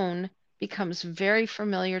unknown becomes very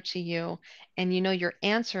familiar to you, and you know your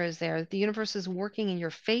answer is there. The universe is working in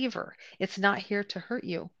your favor. It's not here to hurt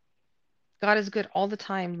you. God is good all the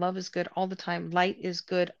time. Love is good all the time. Light is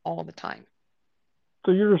good all the time.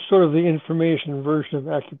 So you're sort of the information version of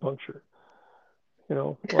acupuncture,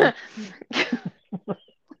 like.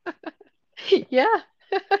 Yeah.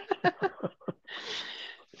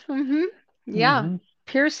 hmm Yeah. Mm-hmm.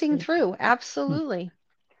 Piercing through. Absolutely.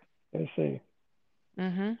 I see.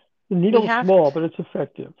 hmm The We needle's have, small, but it's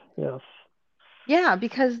effective. Yes. yeah,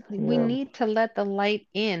 because we Yeah. need to let the light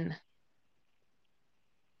in.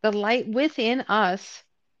 The light within us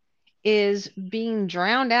is being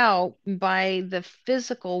drowned out by the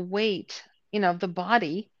physical weight, of the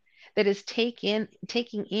body that is taking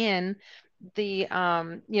in the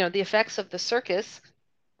effects of the circus,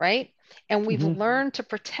 right? And we've Mm-hmm. learned to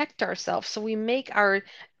protect ourselves. So we make our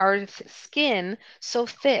skin so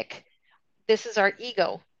thick. This is our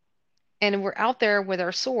ego. And we're out there with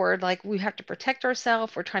our sword, like we have to protect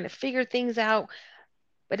ourselves. We're trying to figure things out,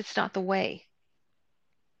 but it's not the way.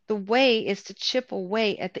 The way is to chip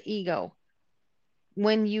away at the ego.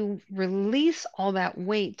 When you release all that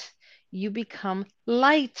weight, you become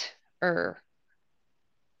lighter.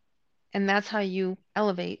 And that's how you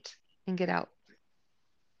elevate and get out.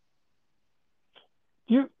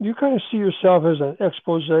 You kind of see yourself as an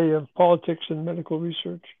expose of politics and medical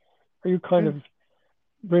research? Are you kind Mm.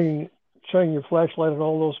 of shining your flashlight on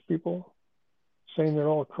all those people, saying they're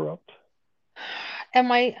all corrupt?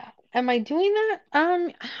 Am I doing that?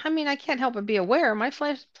 I mean, I can't help but be aware. My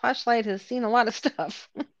flashlight has seen a lot of stuff.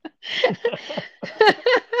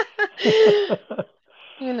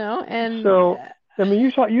 And So, I mean,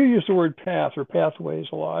 you use the word path or pathways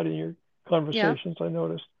a lot in your yeah, conversations. I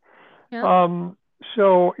noticed. yeah. Um,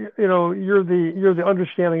 so, you're the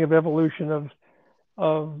understanding of evolution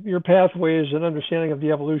of your pathway is an understanding of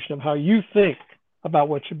the evolution of how you think about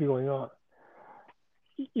what should be going on.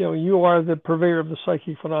 You are the purveyor of the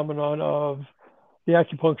psychic phenomenon of the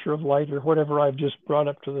acupuncture of light or whatever I've just brought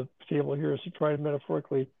up to the table here is to try to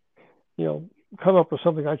metaphorically, you know, come up with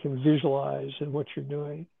something I can visualize in what you're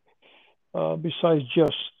doing, besides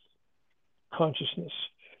just consciousness.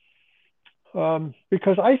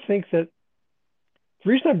 Because I think that the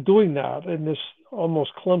reason I'm doing that in this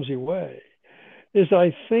almost clumsy way is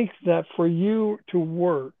I think that for you to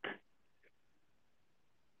work,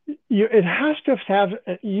 it has to have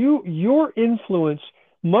your influence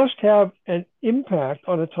must have an impact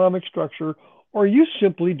on atomic structure, or you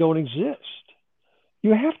simply don't exist.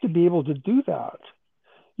 You have to be able to do that.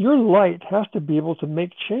 Your light has to be able to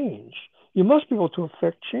make change. You must be able to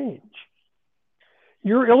affect change.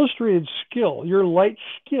 Your illustrated skill, your light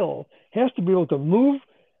skill, has to be able to move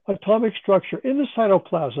atomic structure in the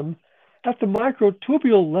cytoplasm at the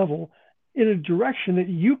microtubule level in a direction that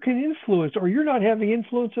you can influence or you're not having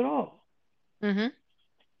influence at all. Mm-hmm.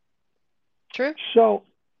 True. So,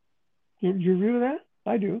 you agree with that?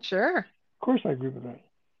 I do. Of Sure. course, I agree with that.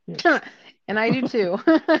 And I do too.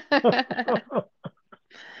 Yes.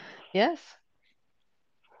 Yes.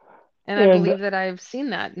 And I and believe that I've seen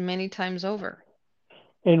that many times over.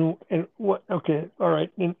 and what? Okay, all right.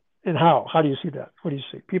 And how? How do you see that? What do you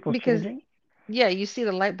see? People Because, changing? yeah, you see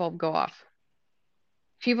the light bulb go off.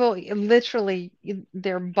 People literally,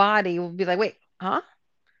 their body will be like, wait, huh?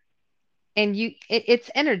 And it's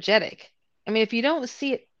energetic. I mean, if you don't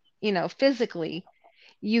see it, physically,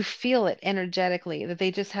 you feel it energetically that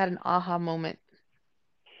they just had an aha moment.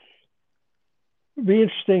 It'd be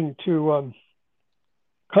interesting to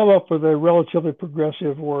come up with a relatively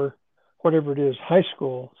progressive or whatever it is, high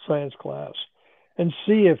school science class and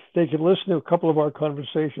see if they could listen to a couple of our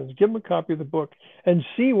conversations, give them a copy of the book, and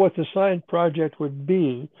see what the science project would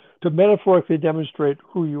be to metaphorically demonstrate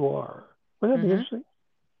who you are. Wouldn't that be Hmm. interesting?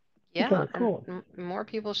 Be kind Yeah, of and cool. more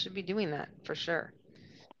people should be doing that for sure.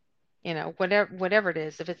 Whatever it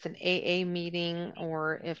is, if it's an AA meeting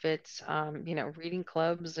or if it's reading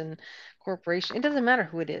clubs and corporation, it doesn't matter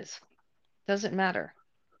who it is. Doesn't matter.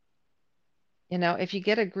 If you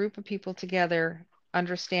get a group of people together,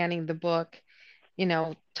 understanding the book,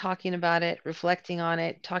 talking about it, reflecting on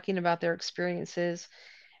it, talking about their experiences,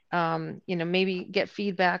 maybe get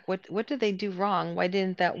feedback. What did they do wrong? Why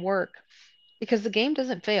didn't that work? Because the game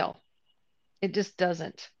doesn't fail. It just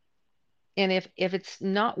doesn't. And if it's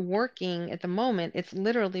not working at the moment, it's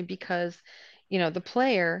literally because, the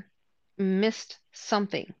player missed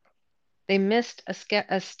something. They missed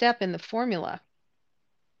a step in the formula.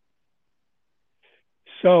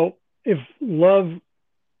 So if love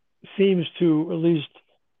seems to, at least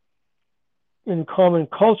in common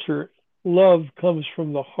culture, love comes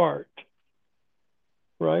from the heart,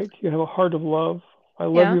 right? You have a heart of love. I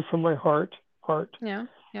love Yeah, you from my heart. yeah,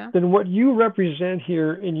 yeah, Then what you represent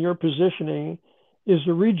here in your positioning is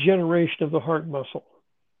the regeneration of the heart muscle.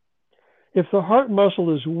 If the heart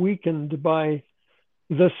muscle is weakened by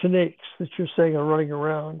the snakes that you're saying are running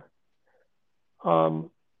around, um,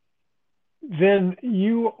 then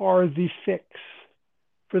you are the fix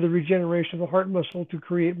for the regeneration of the heart muscle to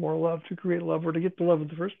create more love, to create love, or to get the love in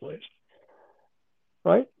the first place.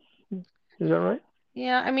 Right? Is that right?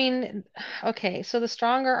 yeah. I mean, okay. So the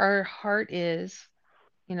stronger our heart is,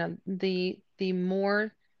 the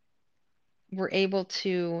more we're able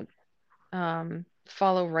to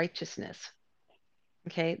follow righteousness.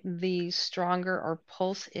 Okay, the stronger our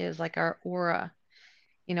pulse is, like our aura,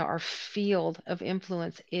 our field of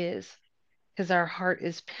influence is, because our heart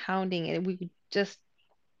is pounding and we just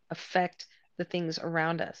affect the things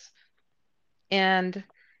around us. And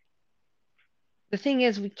the thing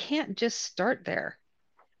is, we can't just start there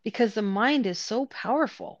because the mind is so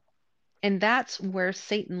powerful. And that's where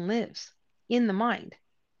Satan lives, in the mind.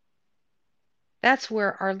 That's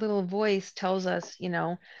where our little voice tells us,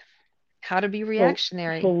 how to be So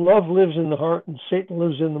reactionary. love lives in the heart and Satan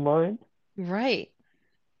lives in the mind. Right.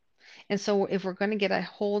 And so if we're going to get a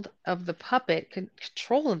hold of the puppet,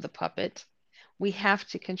 control of the puppet, we have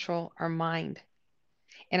to control our mind.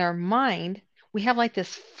 And our mind, we have like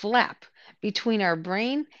this flap between our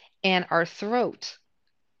brain and our throat.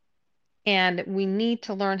 And we need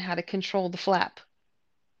to learn how to control the flap.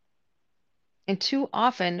 And too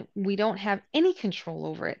often we don't have any control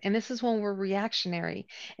over it. And this is when we're reactionary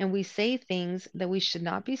and we say things that we should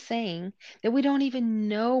not be saying, that we don't even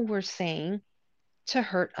know we're saying to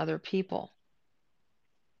hurt other people.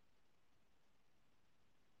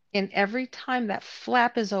 And every time that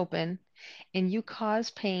flap is open and you cause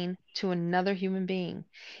pain to another human being,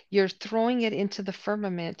 you're throwing it into the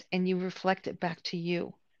firmament and you reflect it back to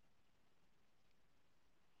you.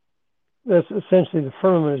 That's essentially the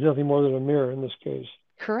firmament is nothing more than a mirror in this case.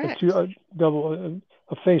 Correct. A double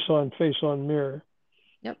a face on mirror.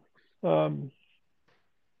 Yep. Um,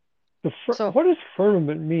 So, what does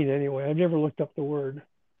firmament mean anyway? I've never looked up the word.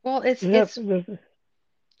 well, it's Is it's that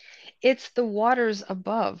it's the waters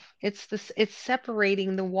above. It's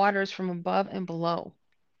separating the waters from above and below.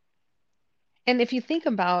 And if you think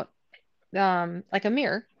about like a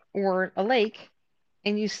mirror or a lake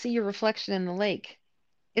and you see your reflection in the lake,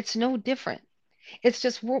 it's no different. It's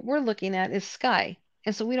just what we're looking at is sky.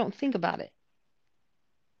 And so we don't think about it.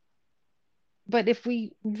 But if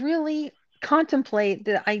we really contemplate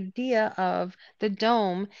the idea of the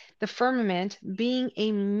dome, the firmament being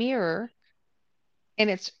a mirror, and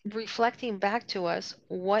it's reflecting back to us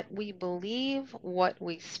what we believe, what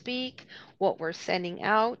we speak, what we're sending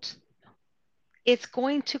out, it's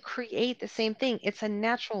going to create the same thing. It's a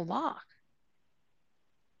natural law.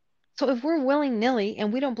 So if we're willy-nilly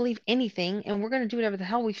and we don't believe anything and we're going to do whatever the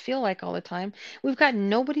hell we feel like all the time, we've got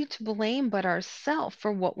nobody to blame but ourselves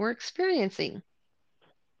for what we're experiencing.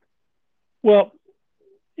 Well,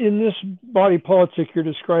 in this body politic you're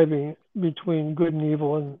describing between good and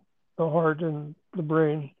evil and the heart and the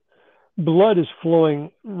brain, blood is flowing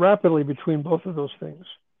rapidly between both of those things.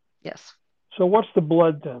 Yes. So what's the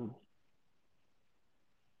blood then?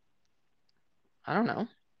 I don't know.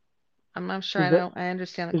 I'm not sure Is that I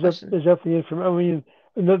understand the is that question. is that the information?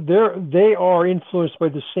 I mean, they are influenced by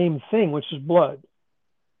the same thing, which is blood.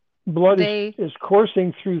 Blood They, is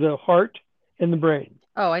coursing through the heart and the brain.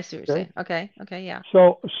 oh, I see what you're Okay, saying. Okay. Okay. Yeah.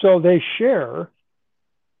 so they share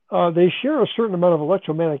a certain amount of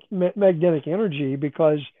electromagnetic energy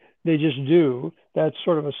because they just do. That's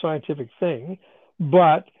sort of a scientific thing,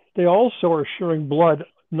 but they also are sharing blood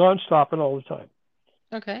nonstop and all the time.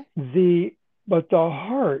 Okay. The but the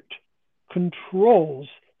heart controls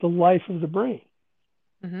the life of the brain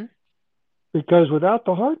Mm-hmm. because without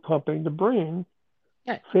the heart pumping, the brain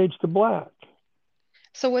Yeah. fades to black.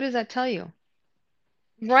 So what does that tell you?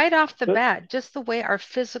 Right off the But bat, just the way our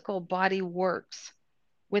physical body works.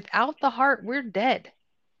 Without the heart, we're dead.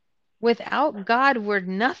 Without God, we're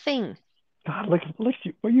nothing. God, look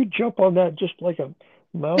you, well, you jump on that just like a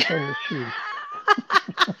mouse on the cheese.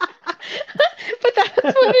 But that's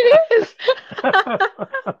what it is.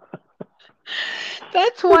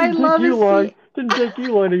 That's why didn't take love you is long. the Didn't take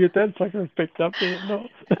you long to get that sucker picked up, did it? No.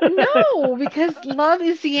 no, because love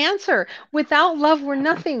is the answer. Without love, we're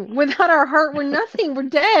nothing. Without our heart, we're nothing. We're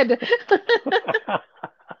dead.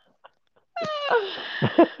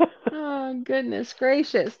 Oh, goodness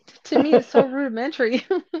gracious. To me, it's so rudimentary.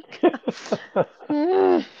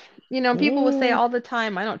 People will say all the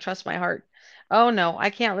time, I don't trust my heart. Oh no, I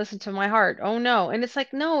can't listen to my heart. Oh no. And it's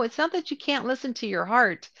like, no, it's not that you can't listen to your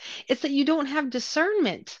heart. It's that you don't have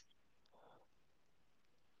discernment.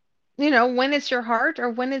 When it's your heart or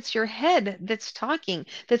when it's your head that's talking,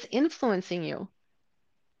 that's influencing you.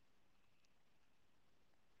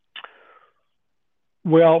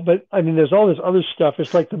 Well, but I mean, there's all this other stuff.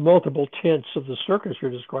 It's like the multiple tints of the circus you're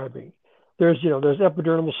describing. There's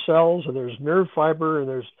epidermal cells and there's nerve fiber and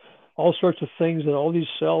there's all sorts of things, and all these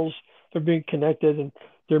cells, they're being connected and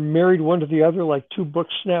they're married one to the other like two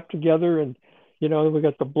books snapped together. And we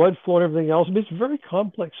got the blood flow and everything else. I mean, it's a very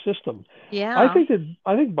complex system. Yeah. I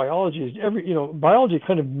think biology is biology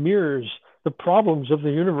kind of mirrors the problems of the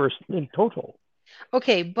universe in total.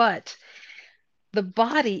 Okay, but the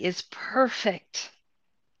body is perfect.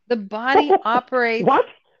 The body operates. What?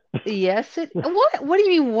 Yes, it. What do you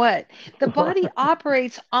mean what? The body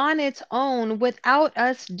operates on its own without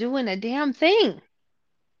us doing a damn thing.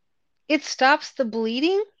 It stops the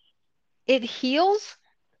bleeding. It heals.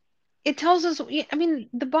 It tells us, I mean,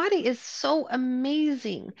 the body is so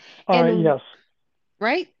amazing. And Yes.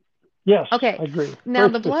 right? Yes, Okay. I agree. Now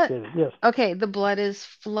Very the blood, sophisticated. Yes. okay, the blood is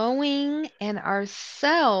flowing and our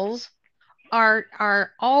cells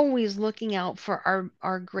are always looking out for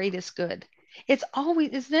our greatest good. It's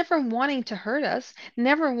never wanting to hurt us,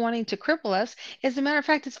 never wanting to cripple us. As a matter of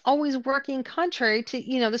fact, it's always working contrary to,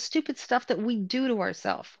 the stupid stuff that we do to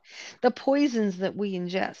ourselves, the poisons that we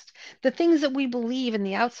ingest, the things that we believe in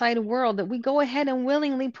the outside world that we go ahead and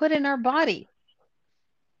willingly put in our body,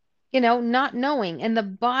 not knowing, and the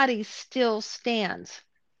body still stands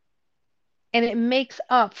and it makes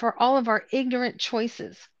up for all of our ignorant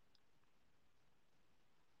choices.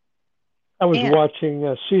 I was And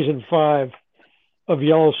watching season 5 of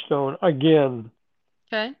Yellowstone again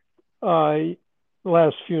okay. the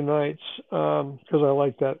last few nights because I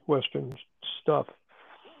like that Western stuff.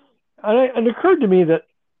 And it occurred to me that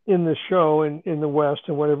in the show, in the West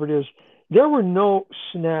and whatever it is, there were no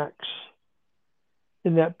snacks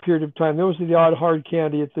in that period of time. There was the odd hard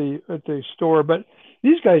candy at the store, but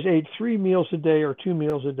these guys ate 3 meals a day or 2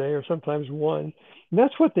 meals a day or sometimes one. And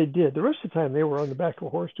that's what they did. The rest of the time they were on the back of a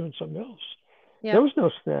horse doing something else. There Yeah. was no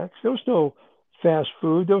snacks. There was no fast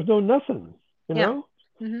food. There was no nothing, you Yeah. know?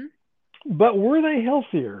 Hmm. But were they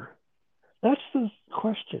healthier? That's the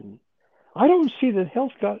question. I don't see that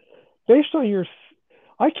health got, based on your,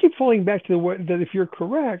 I keep falling back to the way that if you're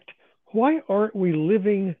correct, why aren't we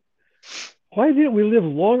living, why didn't we live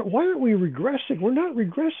longer? Why aren't we regressing? We're not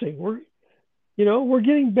regressing. We're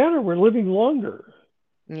getting better. We're living longer.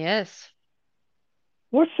 Yes.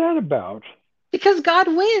 What's that about? Because God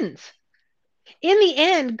wins. In the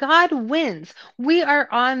end, God wins. We are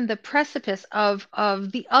on the precipice of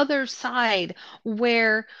the other side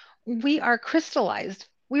where we are crystallized.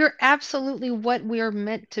 We are absolutely what we are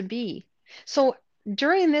meant to be. So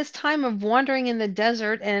during this time of wandering in the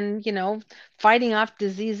desert and, fighting off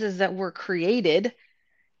diseases that were created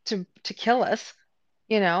to kill us,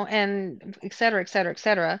 and et cetera, et cetera, et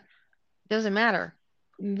cetera, doesn't matter.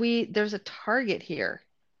 There's a target here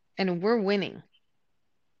and we're winning.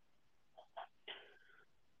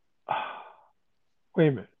 Wait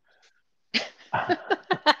a minute.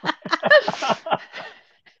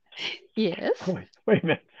 Yes. Wait a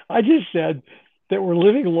minute. I just said that we're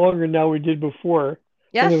living longer now we did before,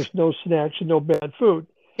 and there was Yes. no snacks and no bad food.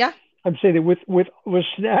 Yeah. I'm saying that with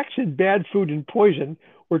snacks and bad food and poison,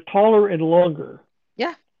 we're taller and longer.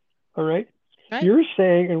 Yeah. All right. Right. You're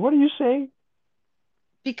saying, and what are you saying?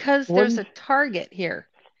 Because there's One. a target here.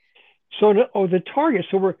 So the target.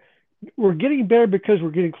 So we're getting better because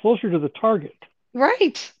we're getting closer to the target.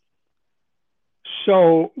 Right.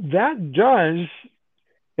 So that does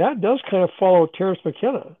kind of follow Terence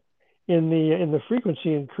McKenna in the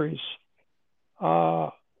frequency increase. Uh,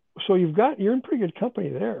 so you're in pretty good company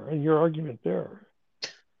there in your argument there.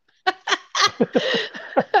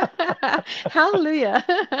 Hallelujah.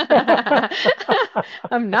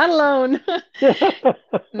 I'm not alone.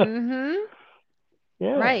 Hmm.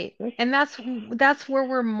 Yeah. Right. And that's where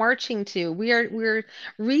we're marching to. We're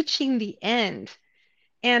reaching the end.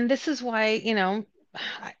 And this is why,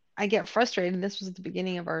 I get frustrated. And this was at the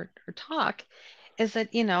beginning of our talk, is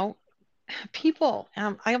that, people,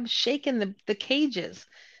 I am shaking the cages,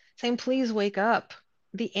 saying, please wake up.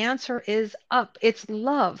 The answer is up. It's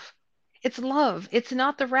love. It's love. It's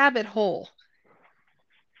not the rabbit hole.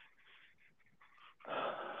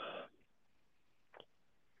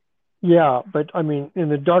 Yeah, but I mean, in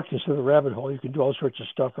the darkness of the rabbit hole, you can do all sorts of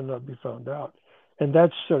stuff and not be found out. And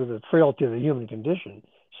that's sort of the frailty of the human condition,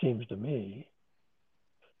 seems to me.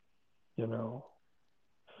 You know,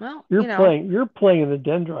 Well, you're playing in the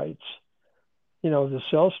dendrites, the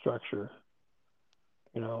cell structure,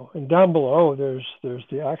 and down below there's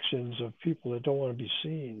the actions of people that don't want to be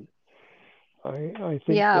seen. I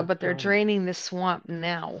think yeah, that but they're draining the swamp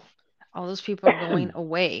now. All those people are going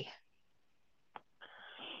away.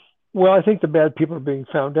 well, I think the bad people are being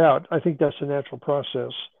found out. I think that's a natural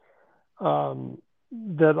process. Um,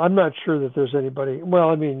 that I'm not sure that there's anybody. Well,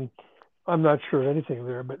 I mean, I'm not sure of anything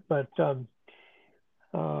there, but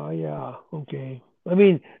yeah, okay. I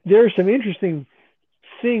mean, there are some interesting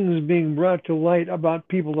things being brought to light about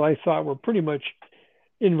people that I thought were pretty much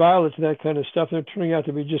inviolate to that kind of stuff. They're turning out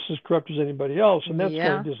to be just as corrupt as anybody else, and that's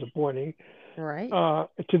kind of Yeah, disappointing. right.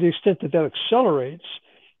 To the extent that that accelerates,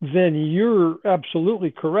 then you're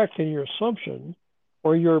absolutely correct in your assumption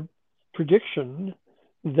or your prediction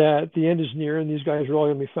that the end is near and these guys are all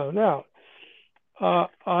going to be found out.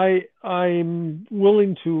 I'm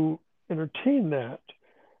willing to entertain that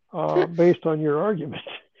based on your argument.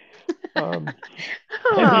 Um,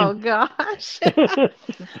 I Oh mean, gosh.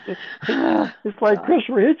 it's, Oh, it's like God.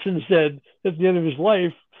 Christopher Hitchens said at the end of his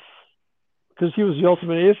life, because he was the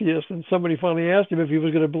ultimate atheist, and somebody finally asked him if he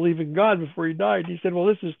was going to believe in God before he died. He said, "Well,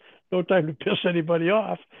 this is no time to piss anybody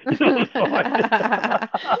off." So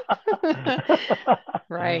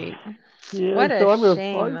Right. yeah, What a so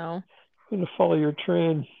shame, I'm though. going to follow your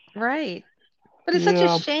trend. Right. But it's such a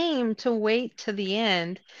Yeah. shame to wait to the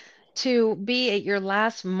end, to be at your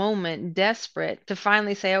last moment desperate to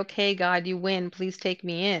finally say, okay, God, you win. Please take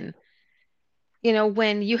me in.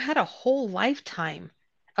 When you had a whole lifetime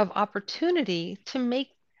of opportunity to make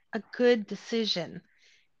a good decision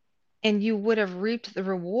and you would have reaped the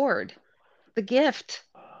reward, the gift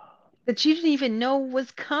that you didn't even know was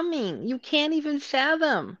coming. You can't even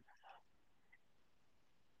fathom.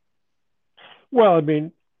 Well, I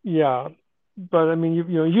mean, yeah, but I mean,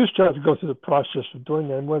 you still have to go through the process of doing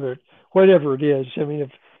that, and whatever it is. I mean,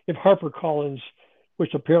 if HarperCollins,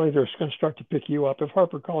 which apparently they're going to start to pick you up, if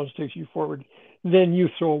HarperCollins takes you forward, then you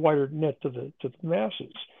throw a wider net to the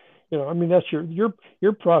masses. I mean, that's your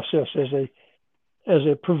process as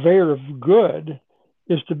a purveyor of good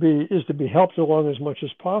is to be helped along as much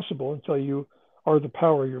as possible until you are the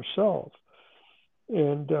power yourself.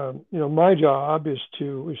 And my job is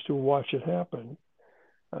to watch it happen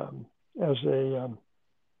um, as a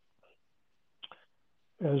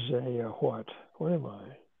what? What am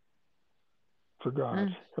I? Forgot.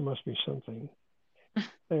 Mm. There must be something.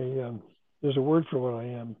 A There's a word for what I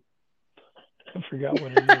am. I forgot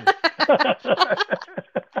what it is.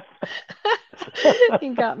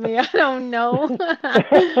 You got me. I don't know.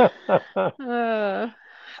 uh,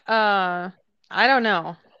 uh, I don't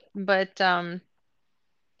know, but I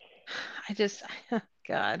just,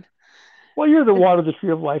 God. Well, you're the water, the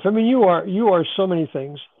tree of life. I mean, you are so many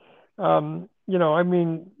things. I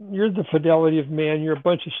mean, you're the fidelity of man. You're a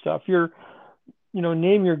bunch of stuff.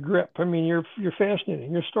 name your grip. I mean, you're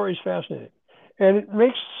fascinating. Your story's fascinating, and it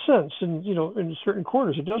makes sense. And in certain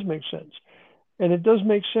corners, it does make sense, and it does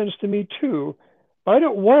make sense to me too. But I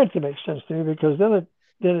don't want it to make sense to me because then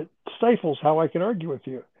it stifles how I can argue with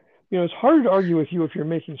you. It's hard to argue with you if you're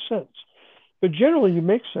making sense, but generally you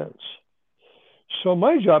make sense. So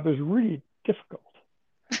my job is really difficult.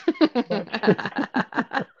 But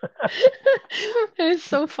It's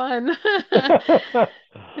so fun.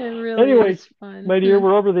 It really anyway, is fun. my dear,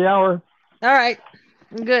 we're over the hour. All right.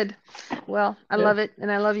 Good. Well, I Yes, love it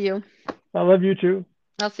and I love you. I love you too.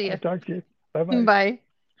 I'll see I'll you. talk to you. Bye bye. Bye.